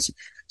themselves.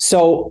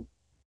 So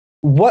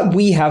what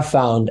we have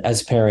found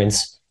as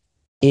parents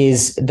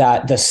is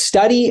that the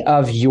study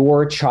of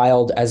your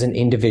child as an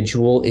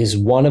individual is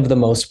one of the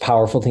most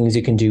powerful things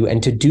you can do.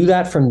 And to do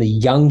that from the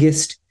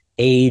youngest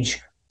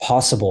age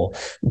possible,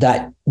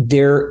 that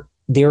there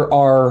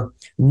are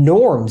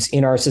norms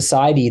in our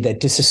society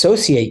that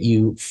disassociate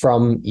you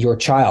from your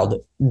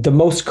child. The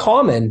most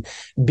common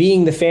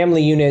being the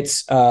family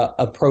unit's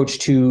approach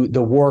to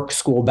the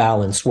work-school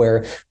balance,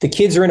 where the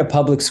kids are in a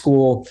public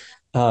school,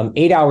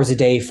 8 hours a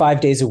day,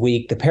 5 days a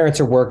week. The parents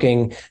are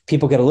working.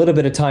 People get a little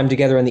bit of time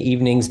together in the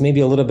evenings, maybe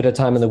a little bit of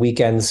time on the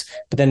weekends,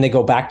 but then they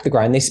go back to the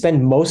grind. They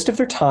spend most of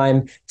their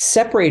time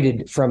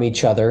separated from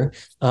each other,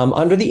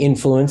 under the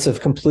influence of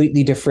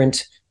completely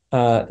different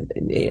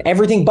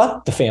everything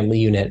but the family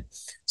unit.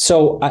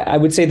 So I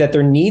would say that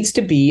there needs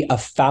to be a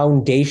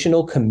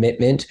foundational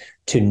commitment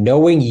to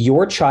knowing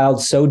your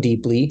child so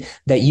deeply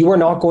that you are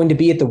not going to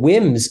be at the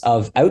whims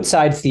of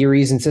outside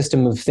theories and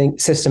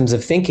systems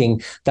of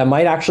thinking that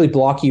might actually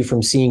block you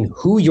from seeing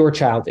who your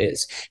child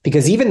is.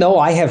 Because even though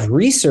I have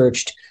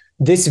researched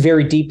this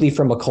very deeply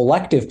from a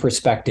collective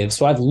perspective.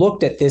 So I've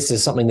looked at this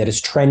as something that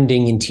is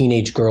trending in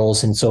teenage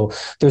girls. And so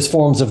there's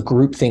forms of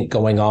groupthink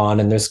going on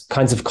and there's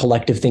kinds of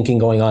collective thinking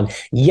going on.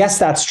 Yes,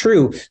 that's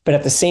true. But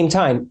at the same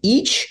time,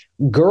 each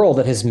girl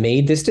that has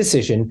made this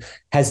decision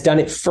has done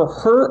it for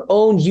her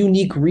own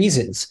unique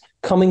reasons,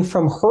 coming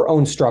from her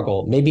own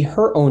struggle, maybe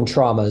her own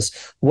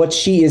traumas, what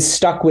she is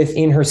stuck with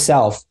in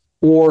herself,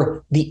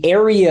 or the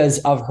areas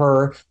of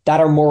her that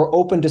are more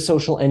open to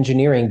social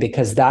engineering,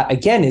 because that,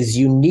 again, is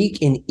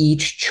unique in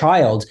each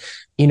child.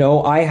 You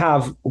know, I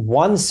have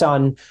one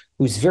son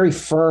who's very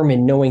firm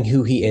in knowing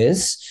who he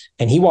is,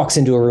 and he walks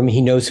into a room,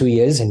 he knows who he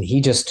is, and he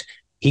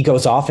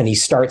goes off and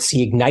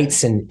he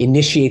ignites and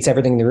initiates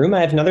everything in the room. I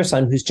have another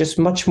son who's just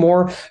much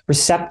more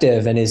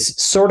receptive and is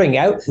sorting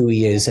out who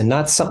he is. And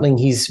that's something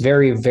he's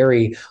very,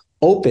 very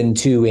open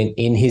to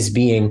in his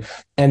being.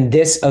 And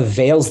this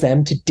avails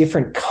them to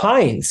different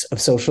kinds of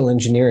social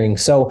engineering.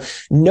 So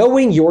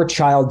knowing your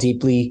child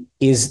deeply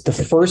is the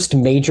first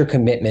major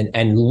commitment,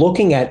 and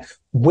looking at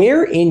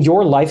where in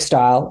your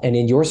lifestyle and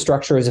in your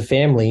structure as a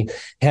family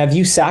have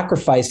you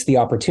sacrificed the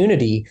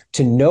opportunity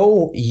to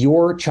know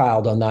your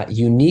child on that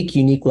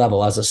unique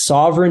level as a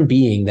sovereign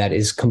being that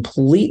is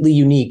completely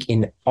unique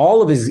in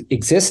all of his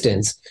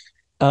existence.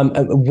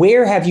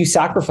 Where have you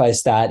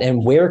sacrificed that,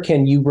 and where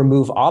can you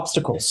remove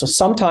obstacles? So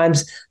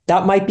sometimes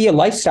that might be a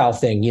lifestyle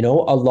thing. You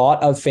know, a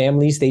lot of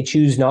families, they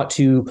choose not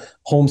to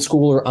homeschool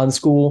or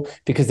unschool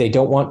because they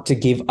don't want to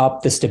give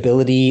up the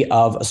stability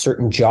of a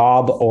certain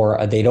job,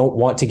 or they don't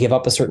want to give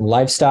up a certain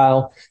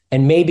lifestyle.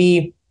 And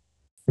maybe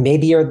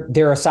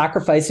there are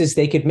sacrifices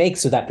they could make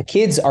so that the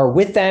kids are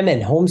with them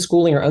and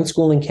homeschooling or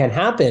unschooling can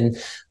happen.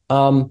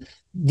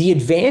 The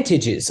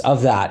advantages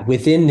of that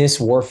within this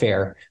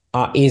warfare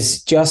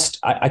is just,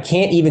 I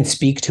can't even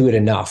speak to it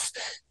enough.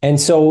 And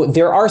so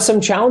there are some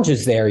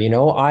challenges there. You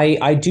know,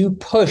 I do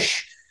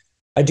push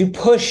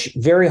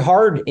very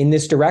hard in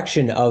this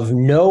direction of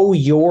know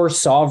your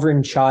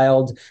sovereign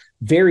child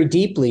very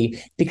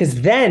deeply,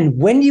 because then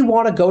when you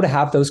want to go to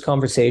have those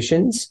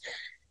conversations,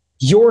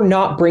 you're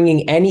not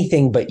bringing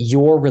anything but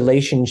your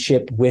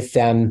relationship with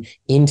them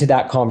into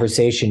that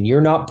conversation.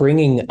 You're not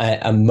bringing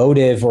a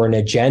motive or an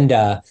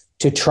agenda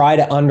to try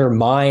to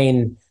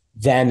undermine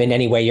them in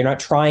any way. You're not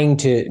trying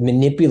to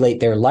manipulate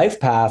their life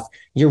path.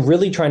 You're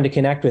really trying to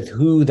connect with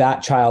who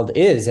that child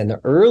is. And the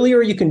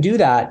earlier you can do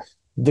that,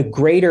 the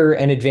greater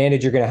an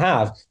advantage you're going to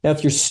have. Now,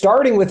 if you're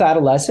starting with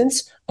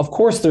adolescence, of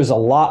course, there's a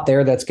lot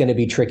there that's going to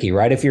be tricky,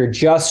 right? If you're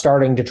just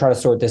starting to try to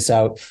sort this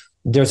out,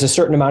 there's a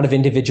certain amount of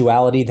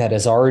individuality that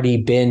has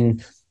already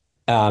been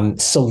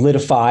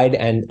solidified,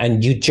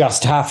 and you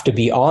just have to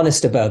be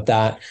honest about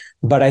that.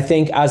 But I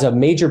think as a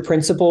major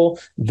principle,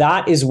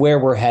 that is where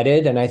we're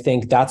headed. And I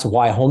think that's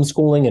why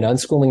homeschooling and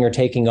unschooling are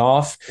taking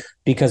off,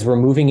 because we're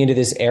moving into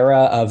this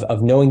era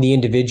of knowing the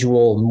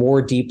individual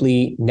more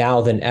deeply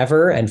now than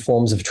ever. And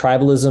forms of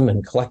tribalism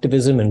and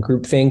collectivism and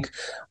groupthink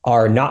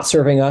are not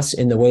serving us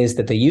in the ways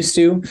that they used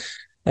to.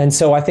 And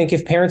so I think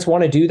if parents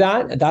want to do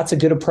that, that's a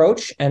good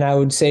approach. And I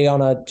would say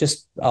on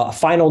a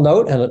final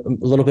note, and a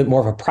little bit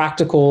more of a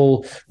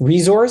practical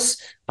resource,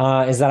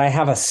 is that I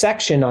have a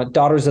section on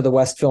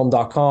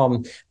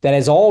daughtersofthewestfilm.com that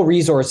has all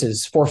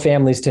resources for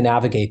families to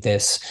navigate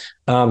this.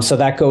 So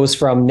that goes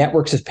from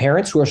networks of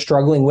parents who are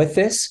struggling with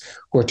this,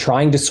 who are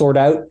trying to sort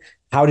out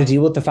how to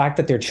deal with the fact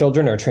that their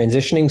children are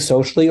transitioning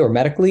socially or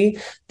medically.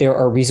 There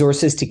are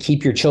resources to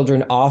keep your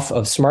children off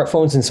of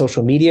smartphones and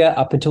social media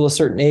up until a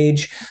certain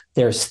age.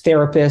 There's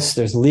therapists,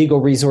 there's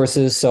legal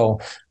resources. So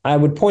I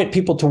would point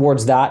people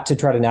towards that to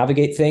try to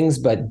navigate things,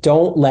 but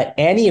don't let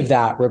any of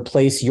that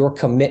replace your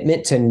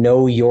commitment to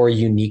know your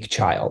unique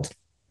child.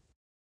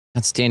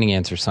 Outstanding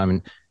answer,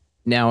 Simon.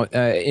 Now,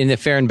 in the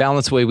fair and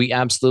balanced way, we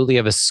absolutely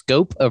have a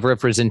scope of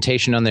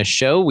representation on this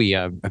show. We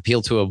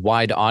appeal to a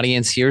wide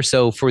audience here.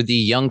 So for the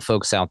young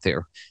folks out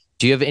there,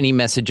 do you have any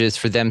messages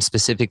for them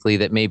specifically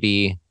that may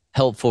be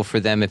helpful for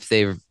them if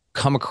they've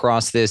come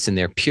across this in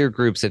their peer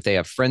groups, if they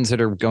have friends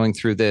that are going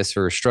through this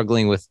or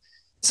struggling with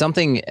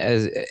something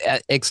as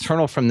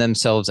external from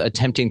themselves,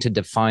 attempting to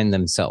define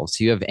themselves?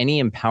 Do you have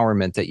any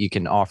empowerment that you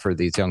can offer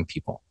these young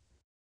people?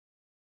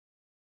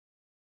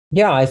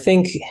 Yeah, I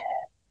think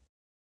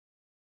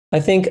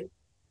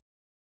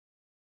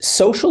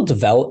social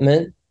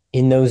development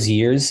in those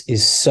years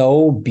is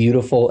so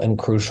beautiful and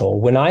crucial.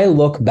 When I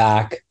look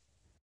back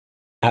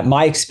at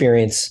my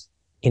experience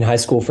in high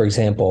school, for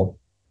example,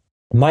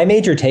 my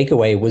major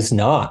takeaway was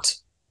not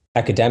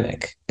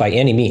academic by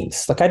any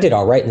means. Like I did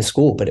all right in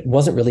school, but it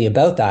wasn't really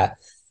about that.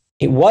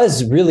 It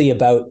was really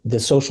about the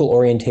social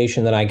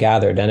orientation that I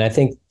gathered. And I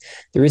think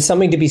there is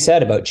something to be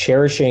said about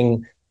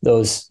cherishing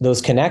those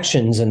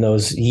connections and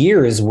those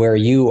years where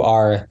you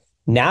are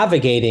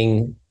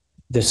navigating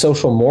the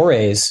social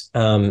mores,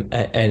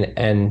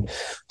 and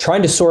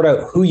trying to sort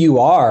out who you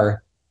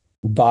are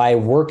by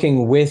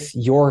working with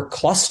your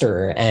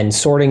cluster and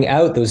sorting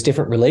out those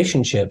different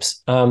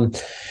relationships.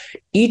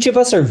 Each of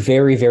us are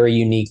very, very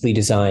uniquely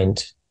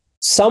designed.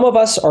 Some of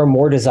us are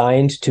more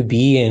designed to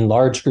be in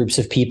large groups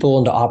of people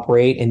and to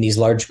operate in these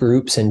large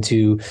groups and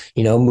to,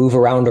 move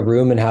around a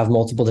room and have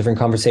multiple different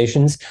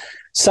conversations.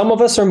 Some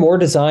of us are more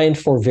designed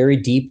for very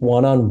deep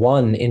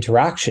one-on-one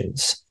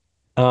interactions.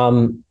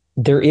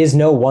 There is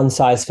no one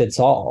size fits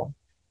all.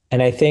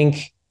 And I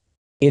think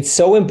it's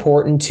so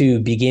important to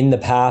begin the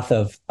path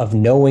of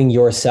knowing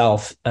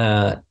yourself,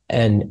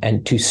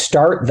 and to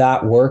start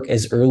that work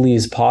as early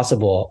as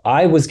possible.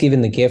 I was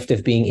given the gift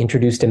of being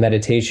introduced to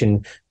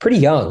meditation pretty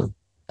young,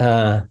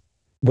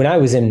 when I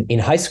was in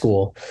high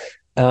school.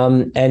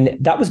 And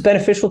that was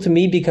beneficial to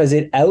me because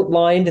it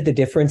outlined the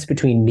difference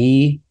between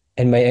me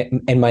and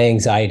my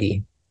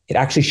anxiety. It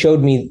actually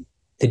showed me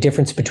the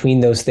difference between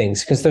those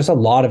things, because there's a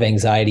lot of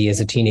anxiety as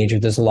a teenager.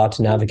 There's a lot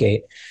to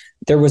navigate.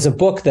 There was a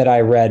book that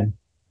I read,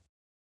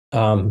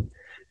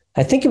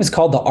 I think it was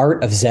called The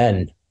Art of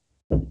Zen.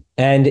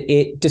 And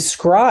it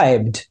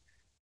described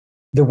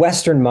the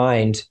Western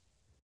mind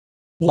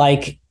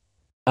like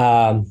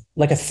a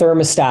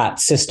thermostat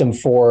system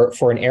for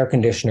an air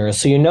conditioner.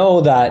 So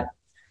that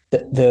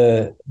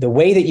the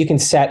way that you can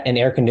set an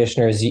air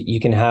conditioner is you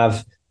can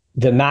have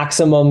the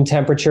maximum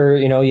temperature.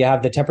 You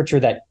have the temperature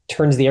that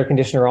turns the air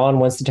conditioner on.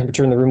 Once the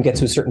temperature in the room gets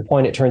to a certain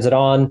point, it turns it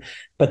on.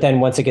 But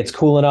then once it gets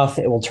cool enough,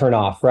 it will turn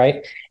off,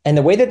 right? And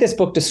the way that this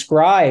book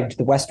described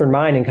the Western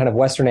mind and kind of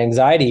Western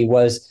anxiety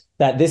was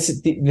that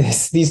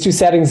these two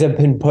settings have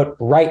been put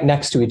right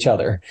next to each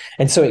other.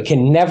 And so it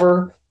can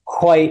never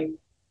quite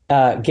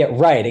get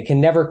right. It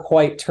can never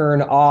quite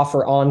turn off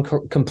or on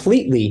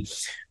completely.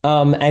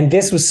 And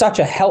this was such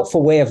a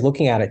helpful way of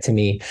looking at it to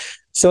me.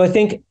 So I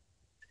think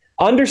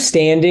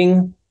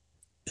understanding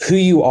who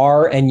you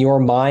are and your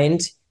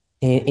mind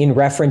in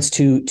reference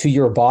to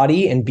your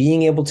body, and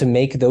being able to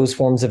make those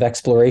forms of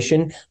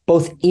exploration,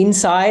 both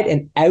inside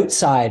and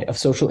outside of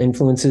social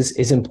influences,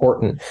 is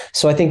important.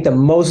 So I think the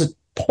most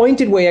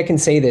pointed way I can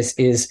say this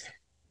is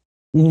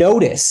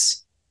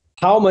notice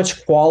how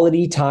much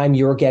quality time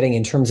you're getting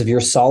in terms of your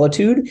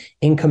solitude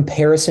in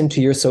comparison to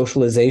your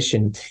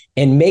socialization,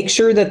 and make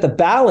sure that the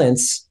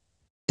balance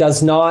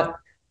does not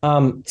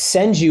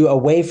send you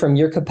away from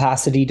your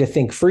capacity to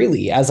think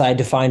freely, as I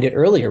defined it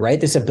earlier,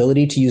 right? This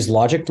ability to use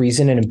logic,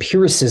 reason, and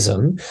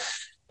empiricism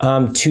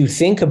to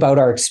think about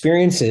our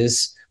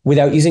experiences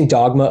without using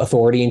dogma,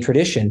 authority, and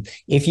tradition.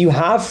 If you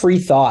have free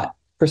thought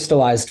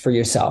crystallized for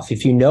yourself,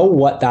 if you know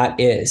what that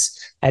is,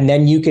 and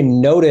then you can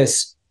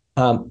notice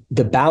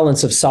the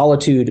balance of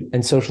solitude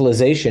and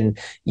socialization,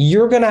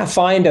 you're going to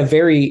find a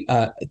very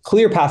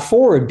clear path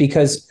forward,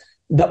 because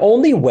the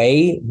only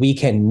way we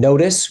can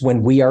notice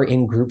when we are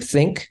in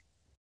groupthink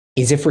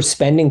is if we're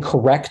spending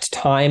correct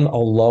time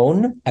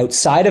alone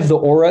outside of the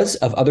auras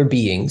of other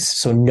beings,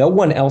 so no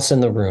one else in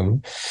the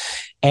room,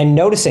 and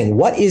noticing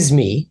what is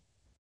me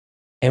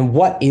and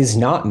what is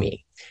not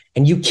me.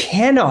 And you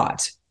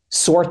cannot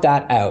sort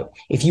that out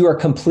if you are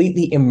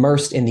completely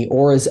immersed in the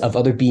auras of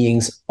other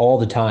beings all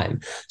the time.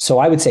 So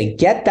I would say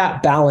get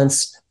that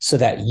balance so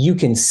that you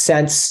can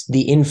sense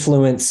the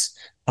influence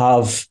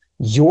of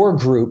your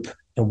group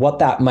and what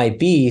that might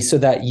be, so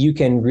that you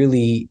can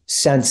really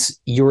sense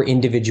your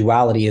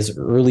individuality as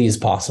early as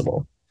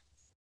possible.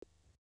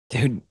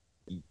 Dude,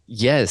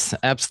 yes,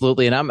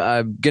 absolutely. And I'm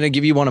going to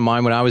give you one of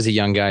mine when I was a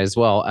young guy as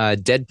well.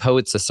 Dead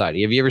Poets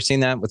Society. Have you ever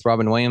seen that with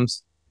Robin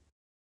Williams?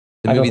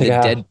 The movie The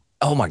Dead.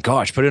 Oh my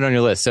gosh, put it on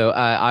your list. So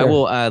I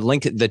will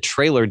link the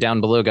trailer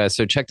down below, guys.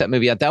 So check that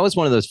movie out. That was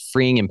one of those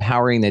freeing,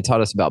 empowering. They taught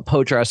us about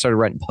poetry. I started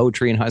writing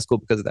poetry in high school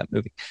because of that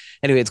movie.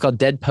 Anyway, it's called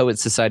Dead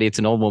Poets Society. It's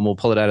an old one. We'll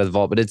pull it out of the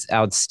vault, but it's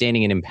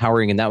outstanding and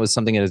empowering. And that was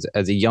something as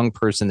a young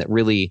person that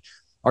really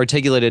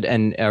articulated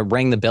and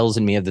rang the bells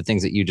in me of the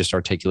things that you just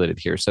articulated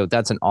here. So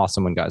that's an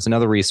awesome one, guys.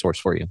 Another resource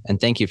for you.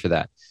 And thank you for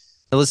that.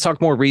 Now let's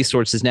talk more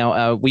resources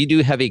now. We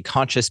do have a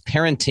conscious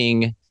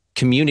parenting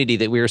community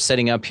that we are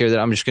setting up here that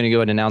I'm just going to go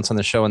ahead and announce on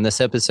the show in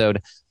this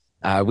episode.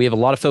 We have a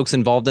lot of folks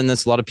involved in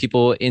this, a lot of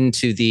people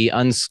into the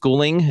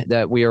unschooling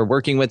that we are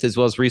working with, as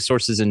well as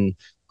resources and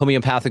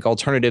homeopathic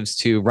alternatives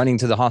to running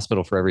to the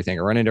hospital for everything,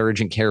 or running to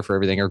urgent care for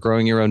everything, or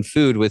growing your own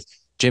food with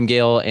Jim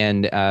Gale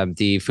and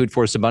the Food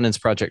Forest Abundance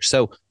Project.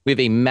 So we have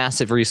a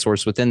massive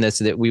resource within this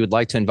that we would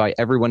like to invite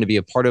everyone to be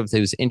a part of.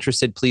 Who's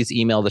interested, please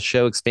email the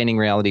show,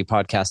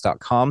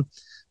 expandingrealitypodcast.com.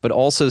 But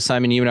also,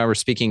 Simon, you and I were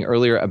speaking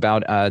earlier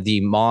about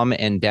the Mom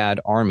and Dad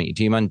Army.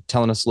 Do you mind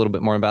telling us a little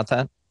bit more about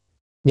that?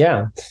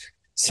 Yeah.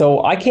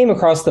 So I came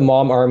across the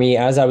Mom Army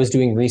as I was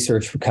doing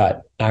research for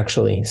Cut,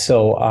 actually.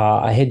 So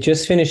I had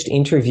just finished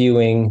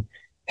interviewing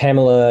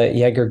Pamela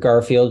Yeager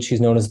Garfield. She's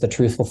known as the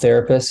Truthful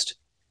Therapist.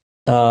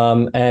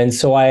 And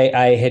so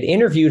I had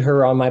interviewed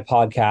her on my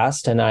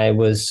podcast, and I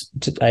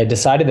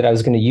decided that I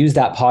was going to use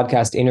that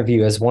podcast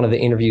interview as one of the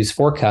interviews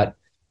for Cut.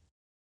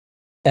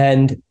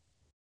 And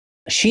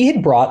she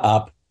had brought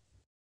up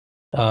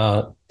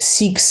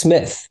Seek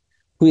Smith,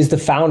 who is the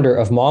founder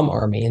of Mom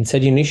Army, and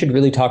said, you should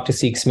really talk to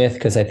Seek Smith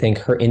because I think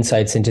her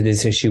insights into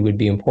this issue would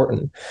be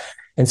important.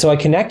 And so I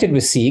connected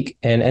with Seek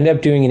and ended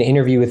up doing an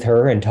interview with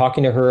her and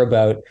talking to her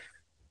about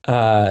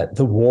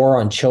the war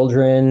on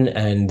children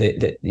and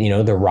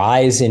the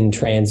rise in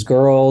trans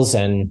girls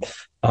and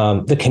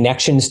the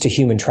connections to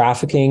human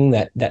trafficking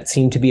that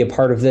seem to be a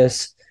part of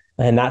this.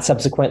 And that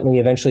subsequently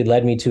eventually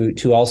led me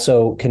to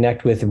also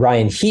connect with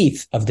Ryan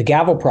Heath of the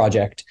Gavel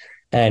Project.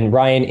 And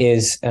Ryan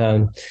is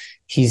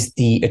he's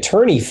the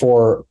attorney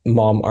for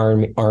Mom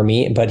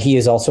Army, but he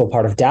is also a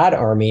part of Dad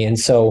Army. And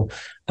so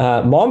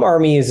Mom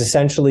Army is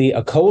essentially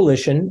a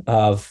coalition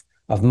of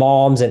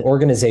moms and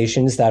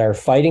organizations that are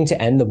fighting to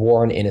end the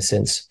war on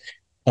innocence.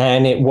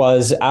 And it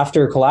was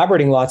after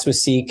collaborating lots with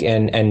Seek,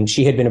 and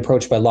she had been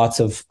approached by lots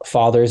of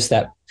fathers,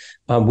 that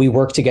we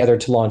worked together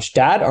to launch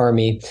Dad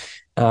Army.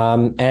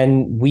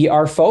 And we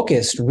are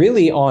focused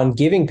really on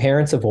giving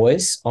parents a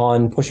voice,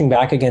 on pushing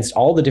back against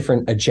all the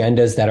different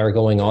agendas that are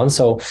going on.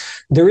 So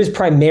there is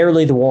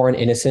primarily the war on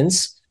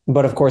innocence,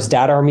 but of course,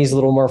 Dad Army is a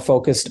little more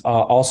focused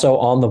also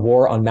on the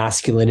war on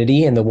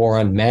masculinity and the war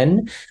on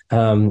men,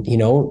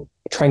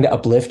 trying to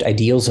uplift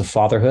ideals of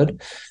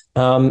fatherhood.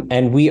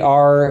 And we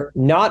are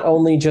not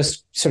only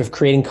just sort of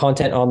creating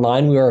content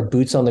online, we are a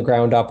boots on the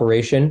ground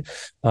operation.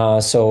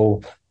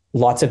 So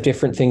lots of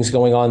different things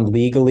going on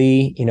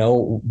legally,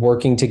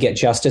 working to get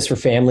justice for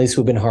families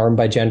who've been harmed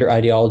by gender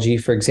ideology,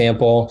 for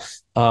example.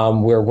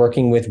 We're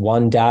working with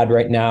one dad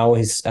right now.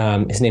 His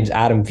name's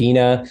Adam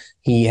Vina.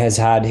 He has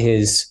had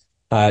his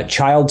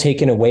child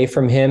taken away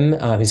from him.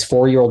 His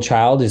 4-year-old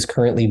child is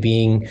currently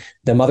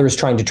the mother is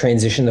trying to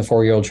transition the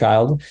 4-year-old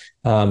child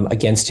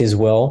against his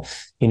will.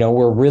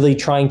 We're really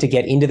trying to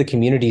get into the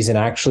communities and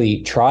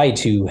actually try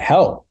to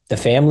help the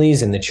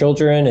families and the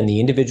children and the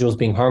individuals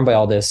being harmed by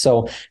all this.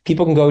 So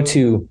people can go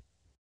to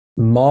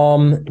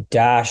mom-army.com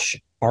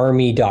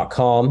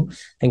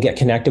and get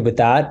connected with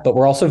that. But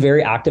we're also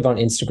very active on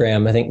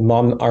Instagram. I think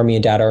Mom Army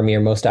and Dad Army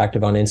are most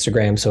active on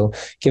Instagram. So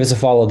give us a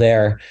follow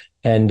there.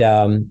 And,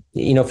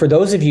 for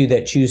those of you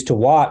that choose to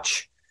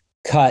watch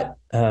Cut,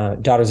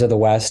 Daughters of the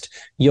West,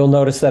 you'll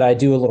notice that I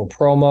do a little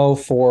promo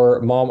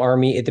for Mom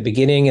Army at the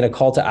beginning and a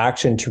call to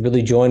action to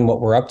really join what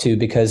we're up to,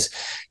 because,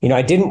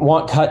 I didn't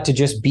want Cut to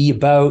just be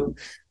about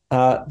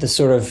the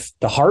sort of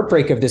the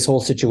heartbreak of this whole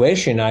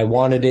situation. I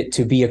wanted it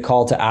to be a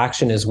call to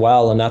action as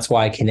well. And that's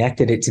why I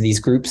connected it to these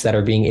groups that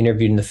are being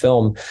interviewed in the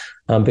film,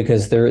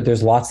 because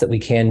there's lots that we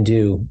can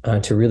do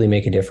to really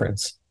make a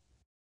difference.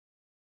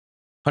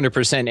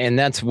 100%. And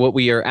that's what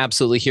we are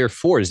absolutely here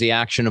for, is the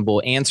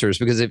actionable answers.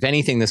 Because if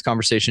anything, this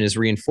conversation has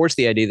reinforced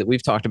the idea that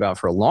we've talked about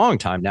for a long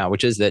time now,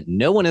 which is that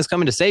no one is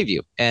coming to save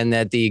you, and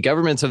that the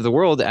governments of the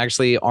world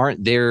actually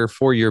aren't there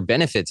for your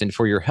benefits and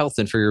for your health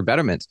and for your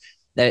betterment.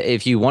 That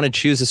if you want to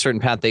choose a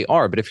certain path, they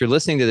are. But if you're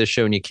listening to this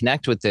show and you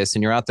connect with this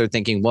and you're out there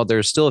thinking, well,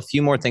 there's still a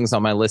few more things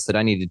on my list that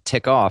I need to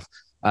tick off,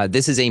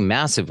 this is a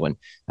massive one.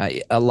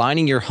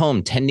 Aligning your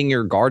home, tending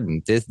your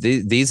garden.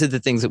 These are the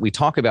things that we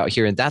talk about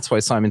here. And that's why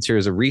Simon's here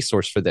as a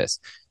resource for this.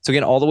 So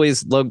again, all the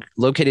ways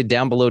located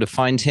down below to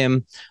find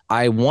him.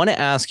 I want to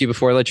ask you,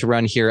 before I let you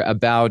run here,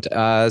 about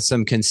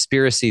some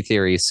conspiracy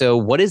theory. So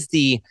what is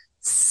the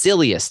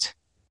silliest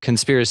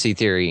conspiracy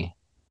theory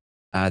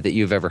that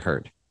you've ever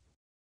heard?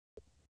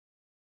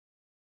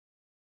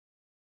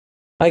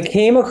 I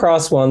came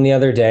across one the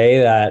other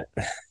day that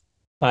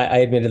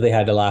I admittedly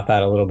had to laugh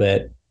at a little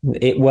bit.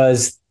 It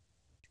was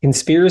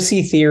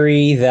conspiracy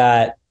theory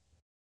that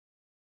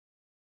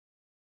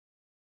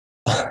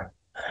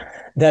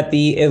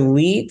the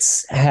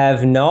elites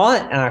have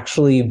not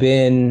actually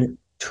been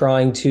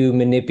trying to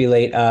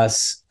manipulate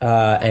us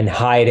and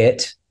hide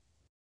it,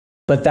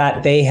 but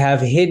that they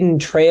have hidden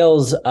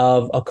trails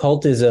of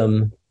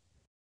occultism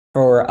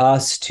for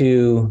us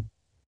to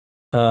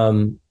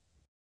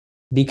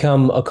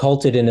become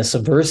occulted in a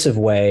subversive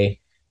way,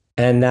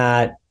 and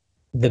that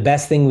the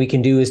best thing we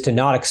can do is to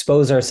not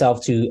expose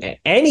ourselves to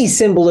any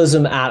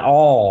symbolism at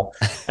all.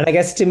 And I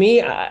guess to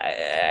me,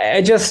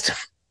 it's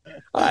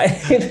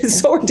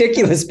so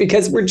ridiculous,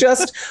 because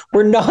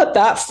we're not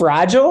that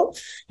fragile,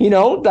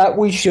 that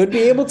we should be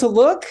able to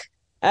look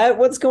at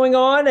what's going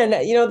on. And,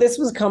 this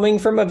was coming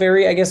from a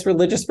very, I guess,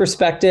 religious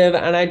perspective.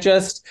 And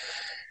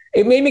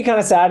it made me kind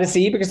of sad to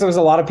see, because there was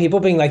a lot of people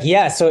being like,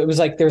 yeah, so it was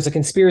like there's a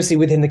conspiracy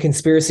within the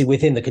conspiracy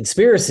within the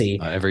conspiracy.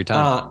 Every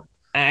time.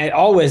 And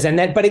always.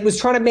 But it was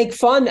trying to make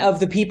fun of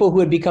the people who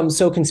had become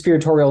so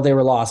conspiratorial they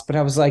were lost. But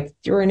I was like,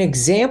 you're an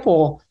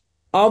example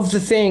of the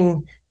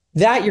thing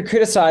that you're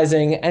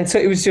criticizing. And so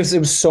it was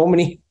so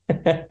many,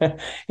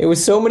 it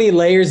was so many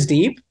layers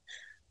deep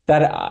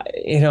that,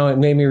 it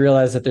made me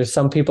realize that there's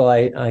some people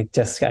I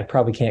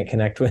probably can't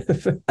connect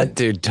with.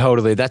 Dude,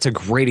 totally. That's a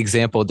great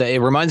example. It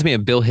reminds me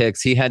of Bill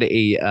Hicks. He had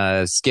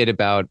a skit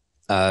about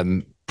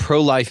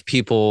pro-life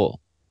people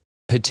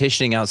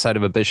petitioning outside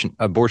of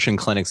abortion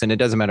clinics. And it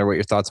doesn't matter what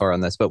your thoughts are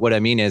on this, but what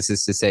I mean is to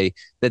say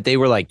that they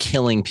were like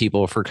killing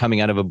people for coming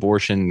out of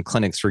abortion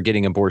clinics for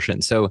getting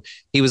abortion. So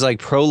he was like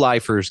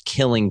pro-lifers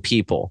killing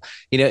people.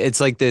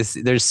 It's like this,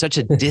 there's such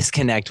a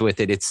disconnect with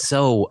it. It's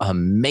so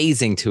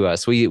amazing to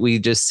us. We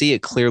just see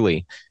it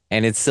clearly,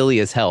 and it's silly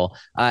as hell.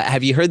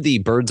 Have you heard the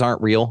birds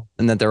aren't real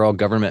and that they're all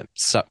government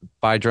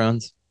spy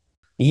drones?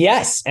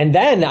 Yes. And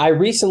then I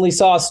recently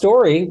saw a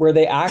story where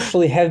they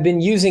actually have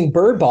been using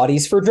bird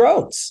bodies for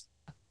drones.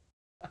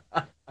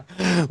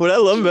 What I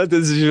love about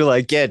this is you're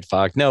like, get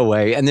fucked, no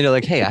way. And then you're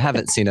like, hey, I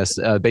haven't seen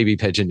a baby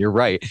pigeon. You're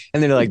right.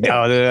 And then you're like,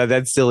 no,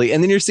 that's silly.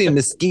 And then you're seeing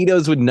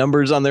mosquitoes with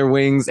numbers on their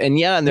wings. And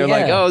they're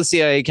like, oh,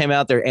 CIA came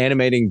out there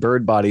animating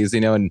bird bodies,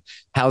 and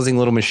housing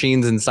little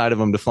machines inside of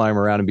them to fly them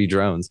around and be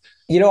drones.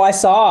 I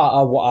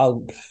saw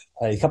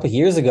a couple of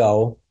years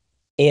ago,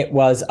 it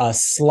was a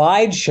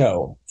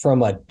slideshow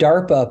from a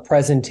DARPA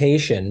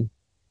presentation.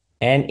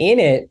 And in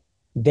it,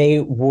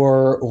 they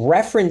were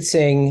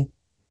referencing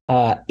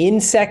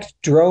insect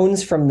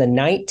drones from the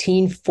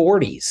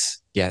 1940s.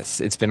 Yes,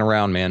 it's been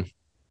around, man.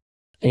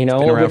 It's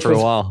been around for a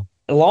while.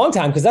 A long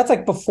time, because that's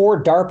like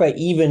before DARPA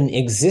even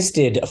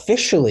existed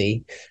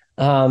officially.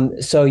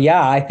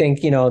 I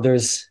think,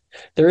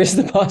 there is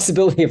the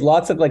possibility of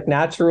lots of like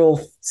natural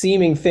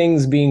seeming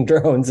things being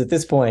drones at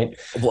this point.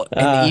 Well,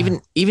 and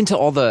even to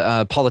all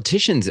the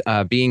politicians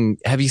have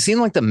you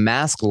seen like the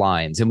mask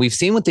lines? And we've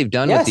seen what they've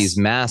done with these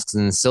masks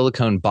and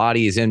silicone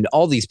bodies and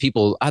all these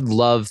people. I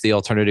love the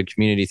alternative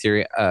community.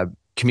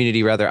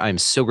 I'm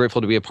so grateful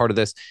to be a part of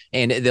this.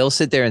 And they'll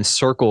sit there and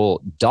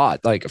circle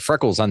like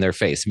freckles on their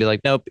face and be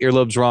like, nope,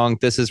 earlobe's wrong.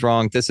 This is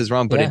wrong. This is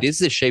wrong. But it is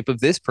the shape of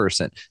this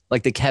person.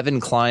 Like the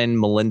Kevin Kline,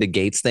 Melinda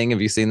Gates thing.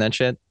 Have you seen that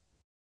shit?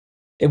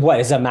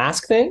 What is a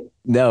mask thing?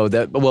 No,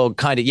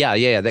 kind of.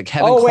 Yeah. That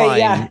Kevin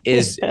Kline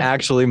is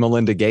actually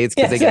Melinda Gates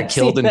because they got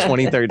killed in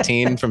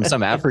 2013 from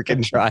some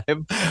African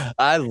tribe.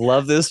 I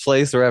love this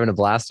place. We're having a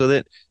blast with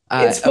it.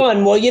 It's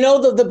fun. Well,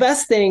 the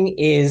best thing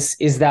is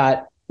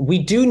that we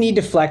do need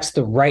to flex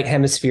the right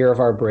hemisphere of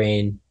our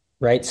brain,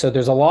 right? So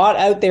there's a lot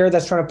out there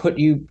that's trying to put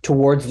you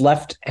towards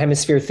left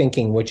hemisphere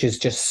thinking, which is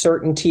just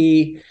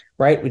certainty,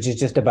 right? Which is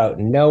just about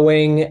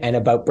knowing and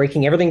about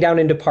breaking everything down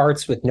into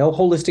parts with no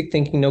holistic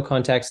thinking, no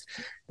context.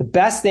 The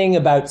best thing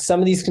about some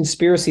of these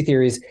conspiracy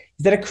theories is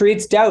that it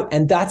creates doubt,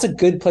 and that's a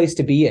good place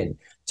to be in.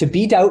 To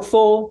be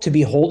doubtful, to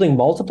be holding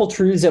multiple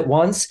truths at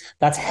once,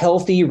 that's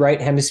healthy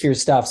right hemisphere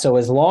stuff. So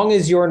as long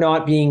as you're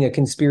not being a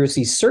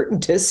conspiracy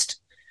certaintist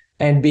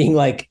and being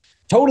like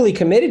totally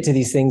committed to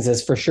these things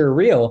as for sure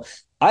real,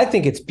 I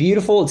think it's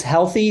beautiful. It's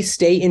healthy.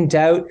 Stay in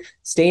doubt,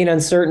 stay in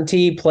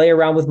uncertainty, play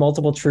around with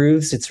multiple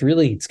truths. It's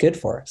good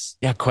for us.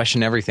 Yeah.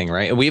 Question everything.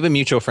 Right. We have a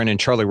mutual friend in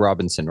Charlie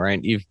Robinson, right?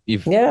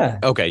 Yeah.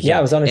 Okay. Yeah.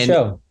 I was on a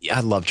show. Yeah.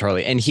 I love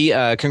Charlie. And he,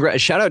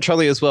 shout out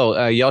Charlie as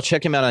well. Y'all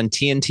check him out on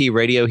TNT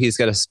radio. He's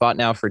got a spot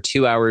now for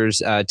 2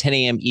 hours, 10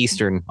 a.m.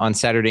 Eastern on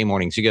Saturday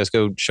mornings. You guys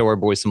go show our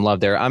boys some love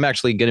there. I'm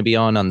actually going to be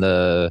on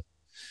the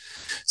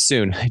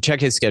soon.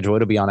 Check his schedule.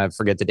 It'll be on. I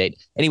forget the date.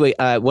 Anyway,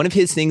 one of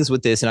his things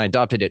with this, and I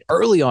adopted it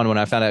early on when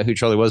I found out who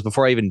Charlie was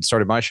before I even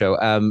started my show.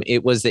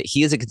 It was that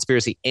he is a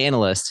conspiracy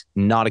analyst,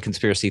 not a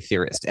conspiracy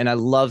theorist. And I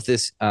love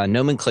this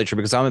nomenclature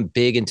because I'm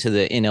big into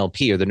the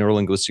NLP or the neuro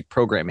linguistic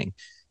programming,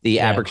 the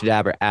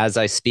abracadabra. As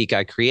I speak,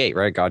 I create,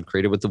 right? God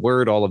created with the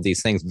word, all of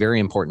these things, very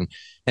important.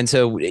 And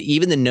so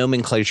even the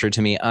nomenclature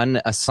to me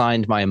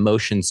unassigned my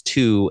emotions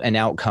to an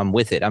outcome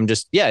with it. I'm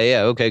just,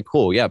 okay,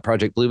 cool. Yeah.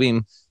 Project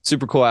Bluebeam.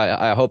 Super cool.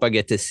 I hope I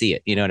get to see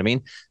it. You know what I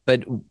mean?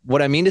 But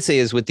what I mean to say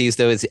is with these,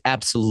 though, is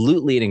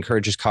absolutely it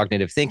encourages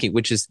cognitive thinking,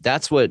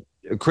 that's what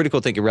critical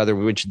thinking,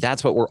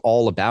 that's what we're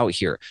all about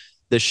here.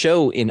 The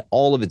show in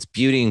all of its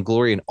beauty and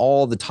glory and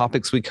all the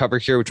topics we cover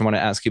here, which I want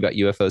to ask you about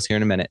UFOs here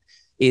in a minute,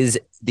 is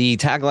the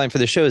tagline for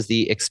the show is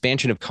the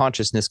expansion of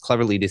consciousness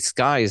cleverly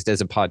disguised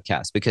as a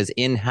podcast. Because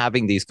in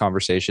having these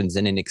conversations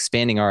and in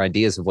expanding our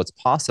ideas of what's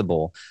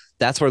possible,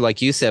 that's where,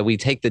 like you said, we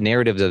take the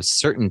narratives of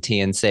certainty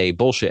and say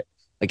bullshit.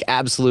 Like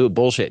absolute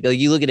bullshit. Like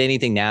you look at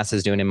anything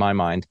NASA's doing in my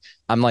mind,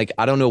 I'm like,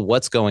 I don't know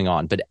what's going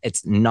on, but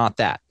it's not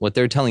that. What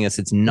they're telling us,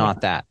 it's not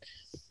that.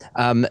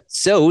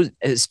 So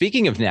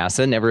speaking of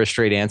NASA, never a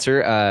straight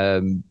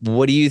answer.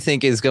 What do you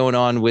think is going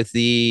on with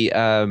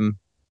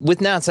with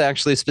NASA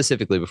actually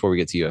specifically before we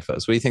get to UFOs?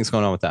 What do you think is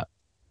going on with that?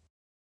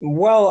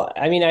 Well,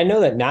 I mean, I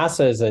know that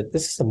NASA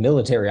this is a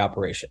military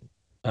operation.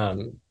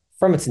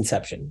 From its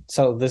inception.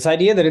 So this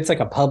idea that it's like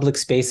a public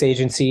space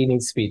agency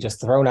needs to be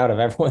just thrown out of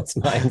everyone's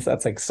minds.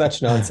 That's like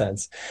such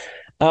nonsense.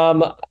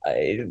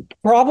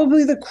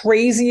 Probably the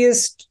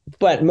craziest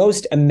but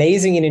most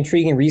amazing and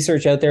intriguing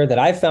research out there that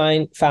I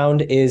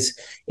found is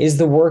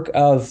the work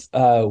of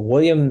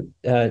William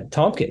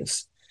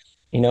Tompkins.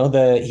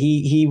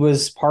 He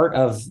was part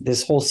of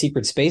this whole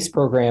secret space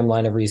program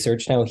line of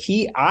research. Now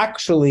he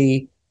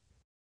actually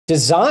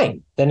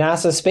designed the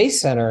NASA Space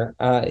Center.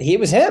 It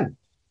was him.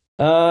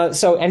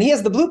 And he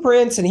has the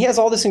blueprints and he has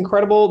all this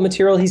incredible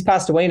material. He's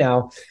passed away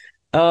now.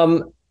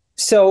 There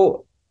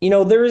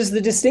is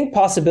the distinct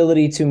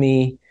possibility to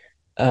me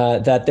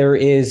that there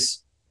is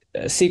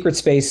a secret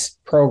space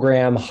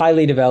program,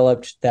 highly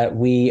developed, that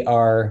we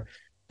are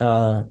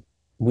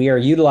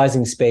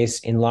utilizing space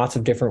in lots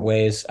of different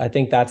ways. I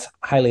think that's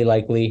highly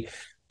likely.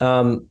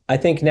 I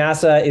think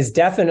NASA is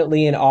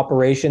definitely an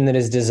operation that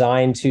is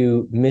designed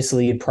to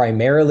mislead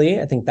primarily.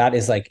 I think that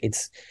is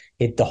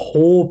the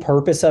whole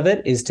purpose of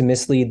it is to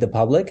mislead the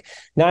public.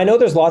 Now, I know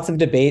there's lots of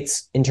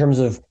debates in terms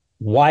of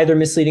why they're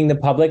misleading the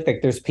public.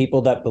 Like there's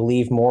people that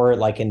believe more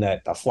like in the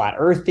flat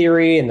earth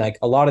theory and like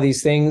a lot of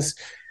these things.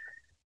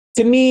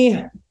 To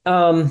me,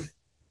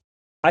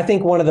 I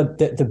think one of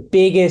the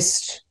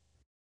biggest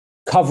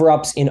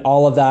cover-ups in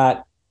all of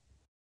that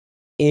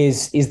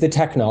is the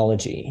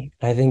technology.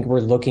 I think we're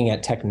looking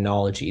at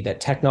technology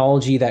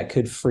that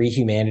could free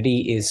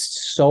humanity is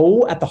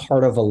so at the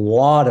heart of a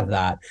lot of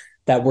that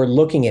we're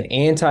looking at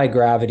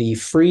anti-gravity,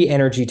 free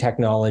energy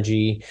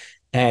technology,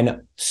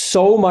 and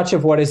so much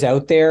of what is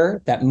out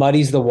there that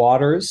muddies the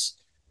waters,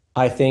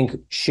 I think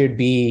should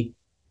be,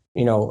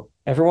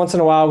 every once in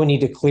a while we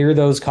need to clear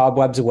those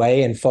cobwebs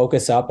away and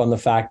focus up on the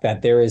fact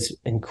that there is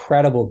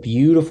incredible,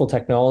 beautiful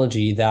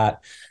technology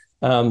that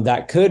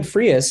could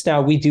free us.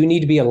 Now, we do need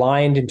to be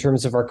aligned in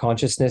terms of our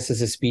consciousness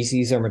as a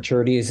species, our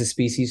maturity as a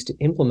species to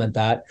implement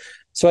that.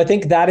 So I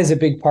think that is a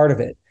big part of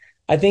it.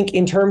 I think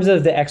in terms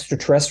of the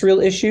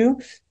extraterrestrial issue,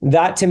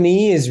 that to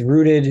me is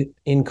rooted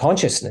in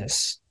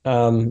consciousness.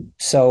 Some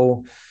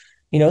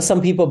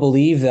people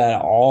believe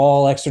that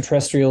all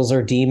extraterrestrials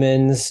are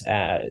demons.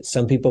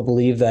 Some people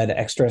believe that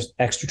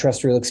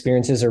extraterrestrial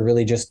experiences are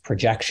really just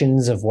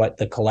projections of what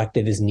the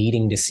collective is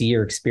needing to see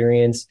or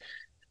experience.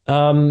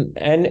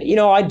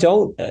 I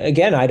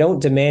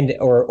don't demand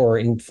or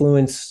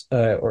influence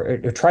or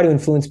try to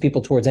influence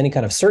people towards any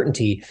kind of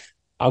certainty.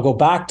 I'll go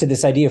back to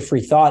this idea of free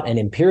thought and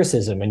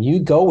empiricism, and you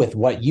go with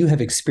what you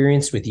have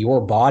experienced with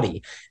your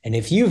body. And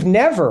if you've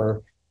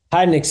never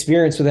had an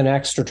experience with an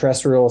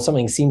extraterrestrial,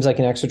 something seems like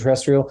an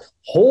extraterrestrial,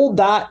 hold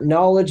that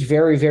knowledge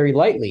very, very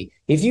lightly.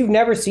 If you've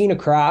never seen a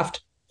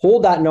craft,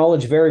 hold that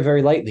knowledge very,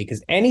 very lightly,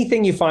 because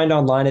anything you find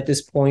online at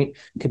this point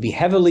could be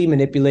heavily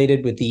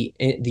manipulated with the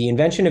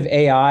invention of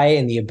AI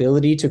and the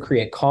ability to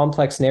create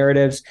complex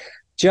narratives.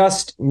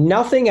 Just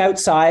nothing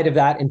outside of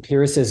that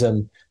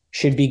empiricism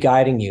should be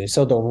guiding you.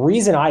 So the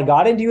reason I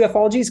got into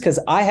ufology is because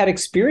I had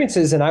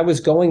experiences and I was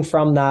going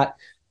from that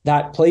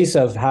place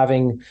of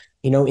having,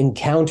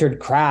 encountered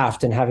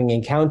craft and having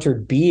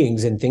encountered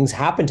beings, and things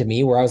happened to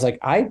me where I was like,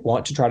 I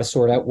want to try to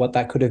sort out what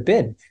that could have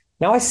been.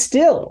 Now I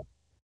still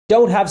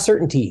don't have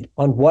certainty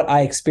on what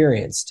I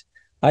experienced.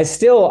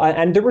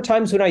 And there were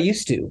times when I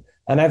used to,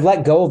 and I've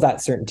let go of that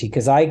certainty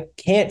because I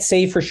can't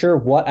say for sure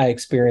what I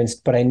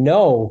experienced, but I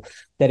know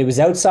that it was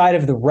outside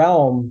of the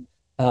realm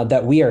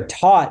that we are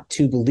taught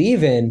to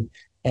believe in,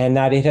 and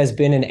that it has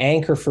been an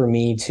anchor for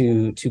me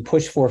to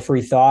push for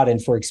free thought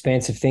and for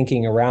expansive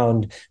thinking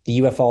around the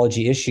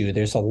ufology issue.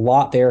 There's a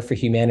lot there for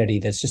humanity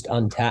that's just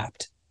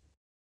untapped.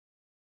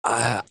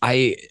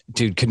 I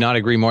could not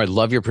agree more. I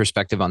love your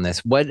perspective on this.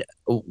 What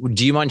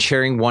do you mind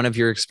sharing one of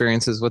your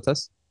experiences with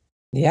us?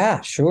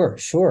 Yeah, sure.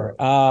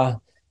 So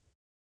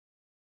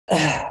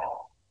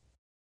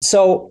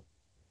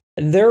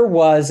there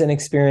was an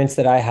experience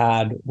that I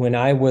had when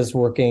I was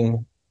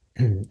working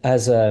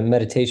as a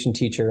meditation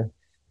teacher,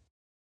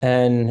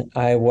 and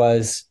I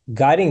was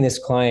guiding this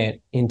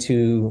client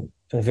into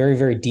a very,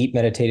 very deep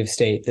meditative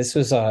state. This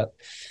was a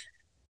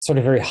sort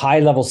of very high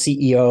level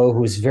CEO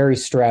who was very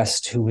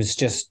stressed, who was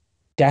just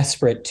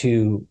desperate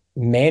to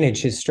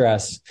manage his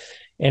stress.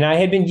 And I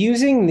had been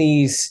using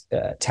these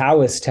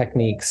Taoist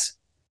techniques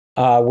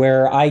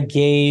where I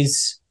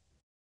gaze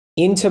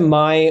into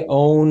my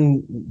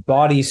own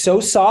body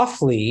so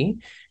softly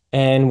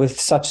and with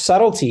such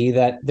subtlety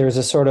that there's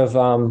a sort of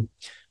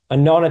a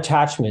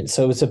non-attachment.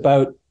 So it's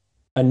about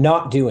a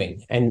not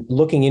doing and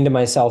looking into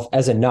myself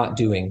as a not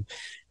doing.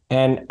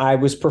 And I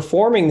was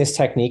performing this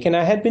technique, and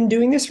I had been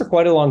doing this for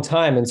quite a long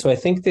time. And so I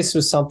think this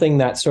was something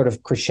that sort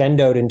of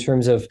crescendoed in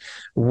terms of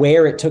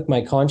where it took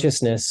my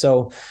consciousness.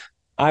 So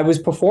I was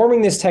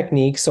performing this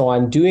technique. So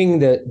I'm doing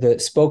the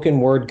spoken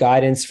word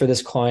guidance for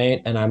this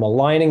client, and I'm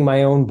aligning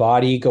my own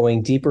body,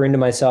 going deeper into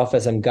myself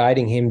as I'm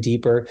guiding him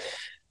deeper.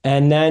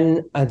 And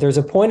then there's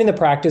a point in the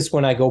practice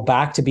when I go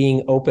back to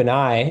being open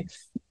eye,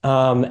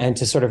 and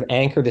to sort of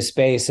anchor the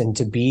space and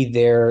to be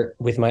there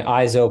with my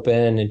eyes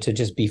open and to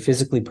just be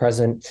physically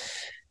present.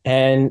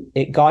 And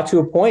it got to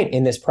a point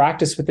in this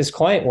practice with this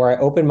client where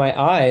I opened my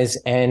eyes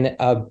and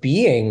a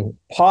being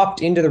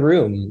popped into the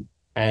room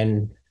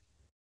and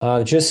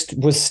just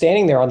was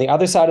standing there on the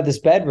other side of this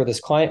bed where this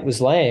client was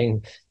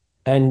laying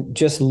and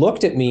just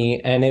looked at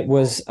me. And it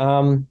was,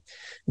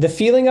 the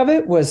feeling of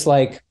it was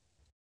like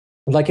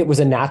it was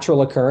a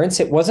natural occurrence.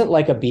 It wasn't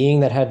like a being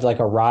that had like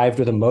arrived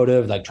with a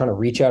motive, like trying to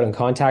reach out and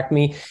contact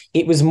me.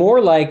 It was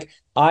more like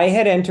I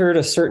had entered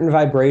a certain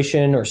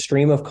vibration or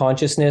stream of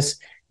consciousness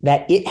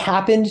that it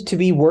happened to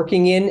be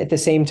working in at the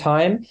same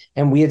time.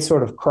 And we had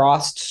sort of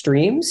crossed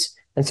streams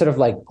and sort of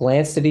like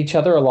glanced at each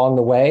other along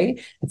the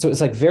way. And so it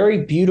was like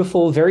very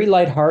beautiful, very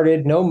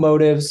lighthearted, no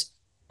motives,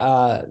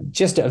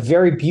 just a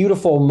very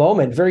beautiful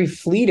moment, very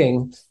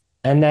fleeting.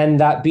 And then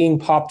that being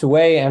popped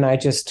away, and I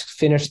just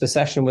finished the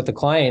session with the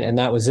client, and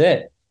that was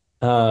it.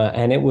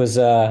 And it was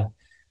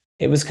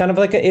kind of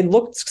like it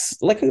looked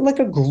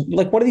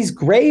like one of these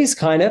grays,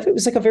 kind of. It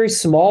was like a very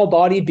small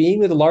body being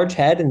with a large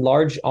head and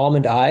large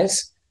almond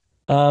eyes.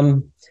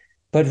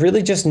 But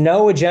really just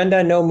no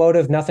agenda, no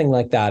motive, nothing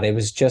like that. It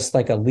was just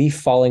like a leaf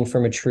falling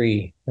from a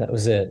tree. That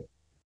was it.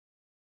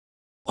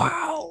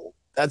 Wow.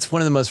 That's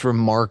one of the most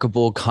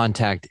remarkable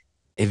contact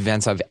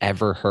events I've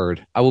ever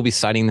heard. I will be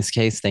citing this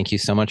case. Thank you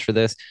so much for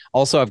this.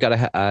 Also, I've got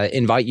to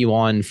invite you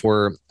on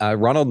for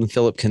Ronald and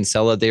Philip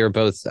Kinsella. They are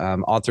both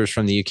authors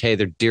from the UK.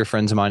 They're dear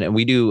friends of mine. And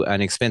we do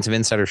an expansive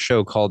insider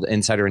show called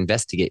Insider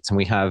Investigates. And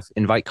we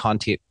invite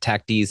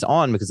contactees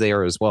on because they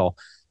are as well.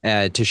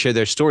 To share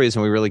their stories,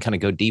 and we really kind of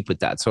go deep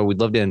with that. So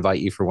we'd love to invite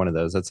you for one of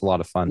those. That's a lot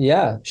of fun.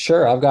 Yeah,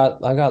 sure. I've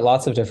got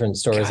lots of different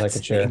stories I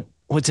could share.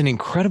 What's an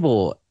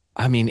incredible,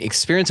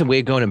 experience and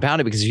way of going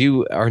about it, because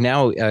you are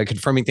now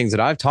confirming things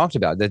that I've talked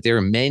about, that there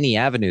are many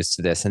avenues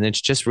to this, and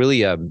it's just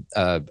really a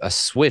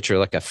switch or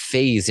like a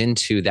phase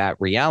into that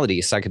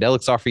reality.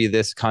 Psychedelics offer you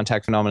this,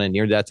 contact phenomena,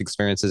 near-death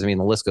experiences. The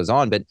list goes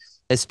on, but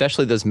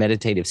especially those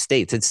meditative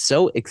states. It's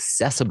so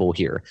accessible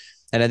here.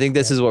 And I think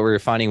this is what we're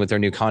finding with our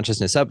new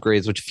consciousness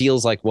upgrades, which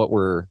feels like what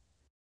we're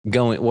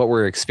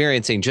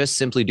experiencing just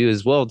simply due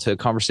as well to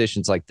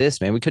conversations like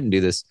this, man. We couldn't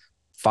do this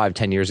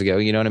 5-10 years ago.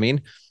 You know what I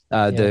mean?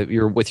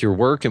 With your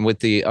work and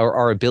with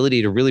our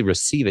ability to really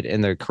receive it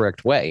in the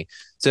correct way.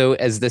 So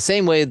as the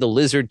same way the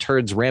lizard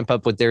turds ramp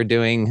up what they're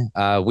doing,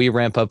 we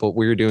ramp up what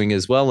we're doing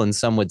as well. And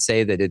some would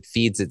say that it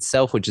feeds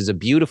itself, which is a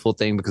beautiful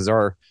thing because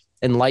our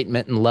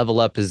enlightenment and level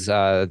up is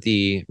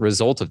the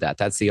result of that.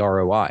 That's the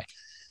ROI.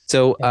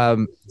 So,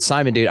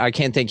 Simon, dude, I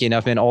can't thank you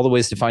enough, man. All the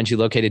ways to find you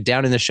located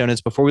down in the show notes.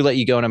 Before we let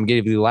you go, and I'm going to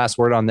give you the last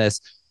word on this,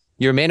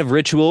 you're a man of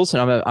rituals,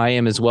 and I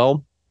am as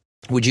well.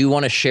 Would you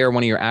want to share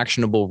one of your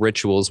actionable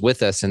rituals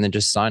with us and then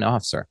just sign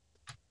off, sir?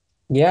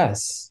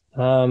 Yes.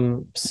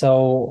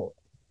 So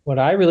what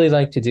I really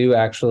like to do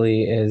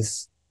actually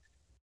is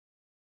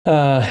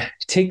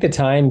take the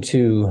time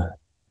to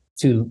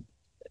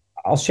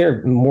I'll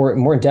share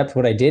more in depth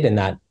what I did in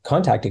that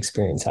contact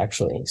experience,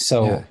 actually.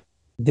 So. Yeah.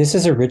 This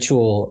is a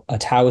ritual, a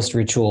Taoist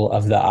ritual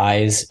of the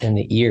eyes and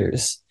the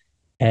ears.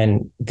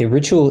 And the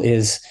ritual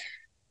is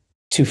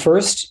to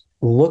first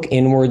look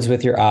inwards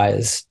with your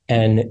eyes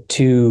and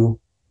to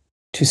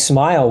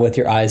smile with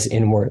your eyes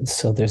inwards.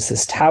 So there's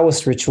this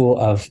Taoist ritual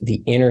of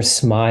the inner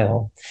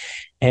smile.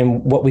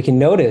 And what we can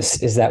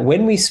notice is that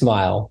when we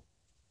smile,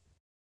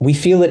 we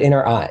feel it in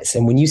our eyes.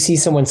 And when you see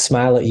someone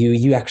smile at you,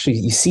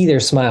 you see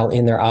their smile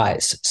in their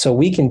eyes. So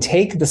we can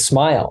take the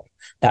smile,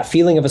 that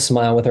feeling of a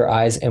smile with our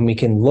eyes, and we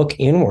can look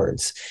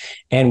inwards,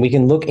 and we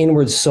can look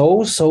inwards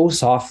so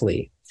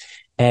softly,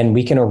 and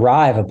we can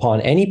arrive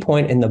upon any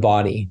point in the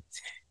body.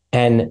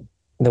 And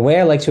the way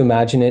I like to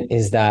imagine it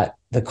is that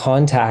the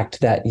contact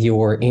that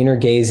your inner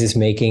gaze is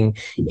making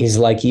is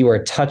like you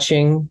are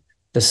touching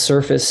the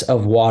surface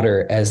of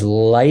water as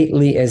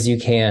lightly as you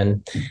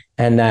can,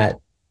 and that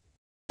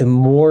the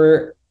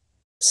more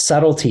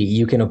subtlety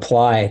you can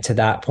apply to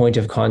that point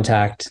of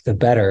contact, the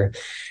better.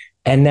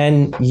 And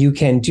then you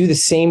can do the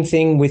same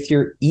thing with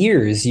your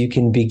ears. You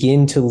can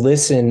begin to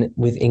listen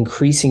with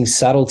increasing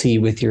subtlety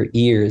with your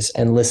ears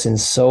and listen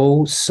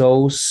so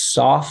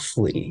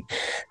softly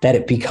that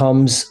it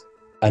becomes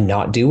a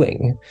not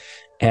doing.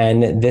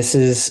 And this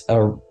is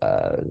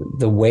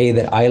the way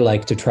that I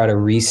like to try to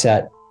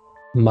reset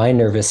my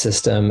nervous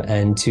system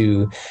and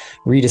to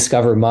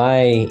rediscover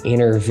my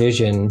inner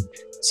vision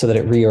so that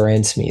it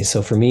reorients me.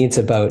 So for me, it's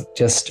about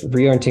just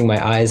reorienting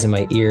my eyes and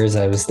my ears.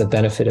 I was the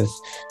benefit of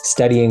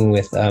studying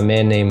with a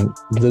man named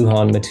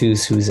Luhan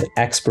Matus, who's an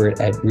expert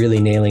at really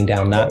nailing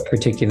down that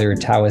particular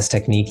Taoist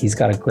technique. He's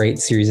got a great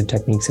series of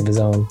techniques of his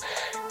own.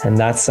 And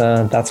that's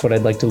what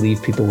I'd like to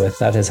leave people with.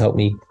 That has helped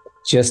me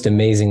just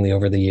amazingly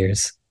over the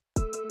years.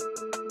 I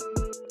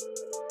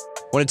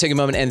want to take a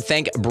moment and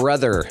thank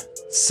brother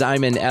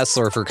Simon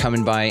Esler for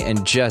coming by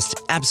and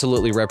just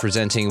absolutely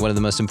representing one of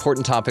the most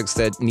important topics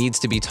that needs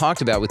to be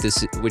talked about with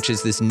this, which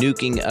is this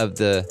nuking of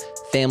the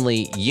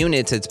family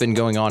unit that's been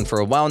going on for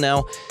a while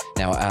now.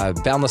 Now,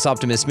 boundless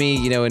optimist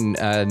me, and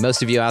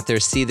most of you out there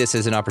see this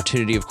as an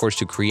opportunity, of course,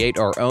 to create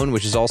our own,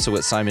 which is also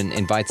what Simon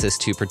invites us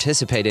to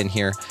participate in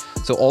here.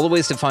 So all the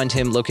ways to find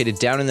him located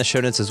down in the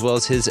show notes, as well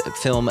as his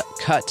film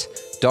Cut,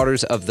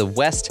 Daughters of the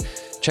West.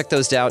 Check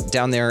those out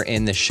down there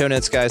in the show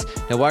notes, guys.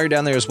 Now, while you're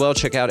down there as well,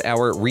 check out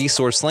our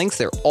resource links.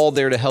 They're all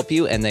there to help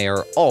you, and they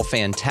are all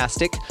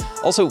fantastic.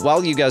 Also,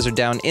 while you guys are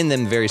down in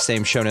them very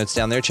same show notes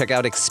down there, check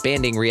out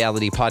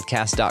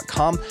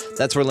expandingrealitypodcast.com.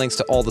 That's where links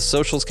to all the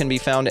socials can be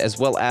found, as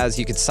well as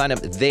you can sign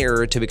up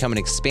there to become an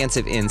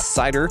expansive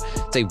insider.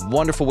 It's a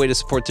wonderful way to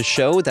support the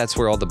show. That's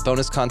where all the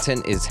bonus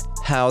content is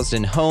housed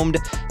and homed.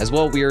 As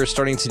well, we are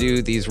starting to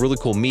do these really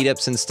cool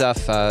meetups and stuff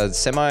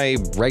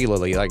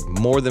semi-regularly, like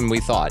more than we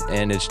thought,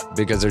 and it's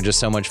because they're just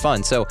so much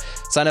fun. So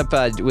sign up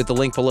with the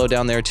link below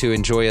down there to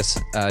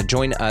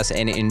join us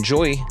and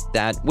enjoy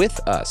that with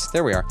us.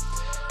 There we are.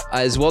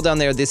 As well down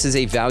there, this is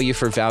a value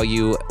for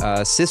value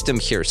system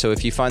here. So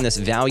if you find this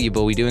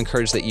valuable, we do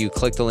encourage that you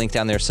click the link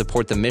down there,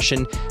 support the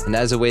mission, and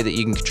that is a way that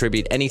you can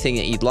contribute anything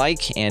that you'd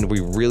like, and we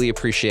really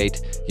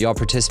appreciate y'all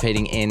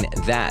participating in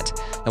that.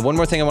 And one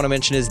more thing I want to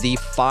mention is the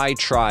Phi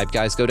Tribe.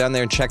 Guys, go down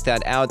there and check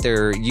that out.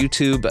 They're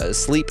YouTube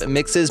sleep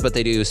mixes, but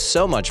they do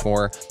so much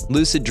more.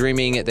 Lucid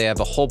dreaming, they have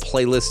a whole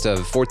playlist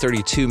of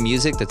 432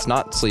 music that's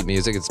not sleep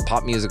music, it's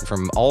pop music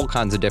from all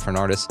kinds of different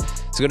artists.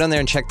 So go down there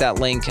and check that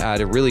link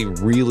to really,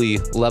 really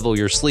level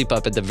your sleep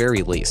up at the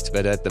very least,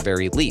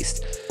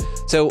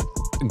 So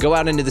go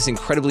out into this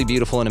incredibly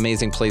beautiful and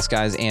amazing place,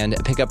 guys, and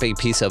pick up a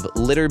piece of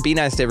litter. Be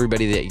nice to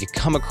everybody that you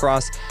come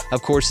across.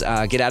 Of course,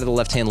 get out of the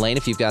left-hand lane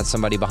if you've got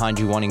somebody behind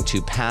you wanting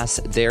to pass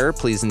there,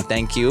 please and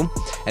thank you.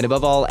 And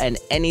above all, and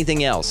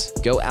anything else,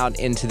 go out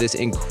into this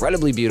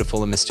incredibly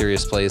beautiful and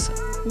mysterious place,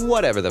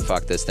 whatever the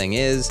fuck this thing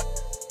is,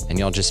 and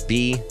y'all just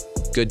be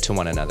good to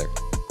one another.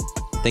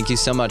 Thank you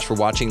so much for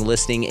watching,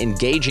 listening,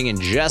 engaging, and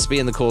just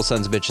being the cool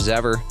sons of bitches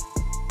ever.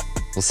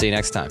 We'll see you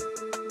next time.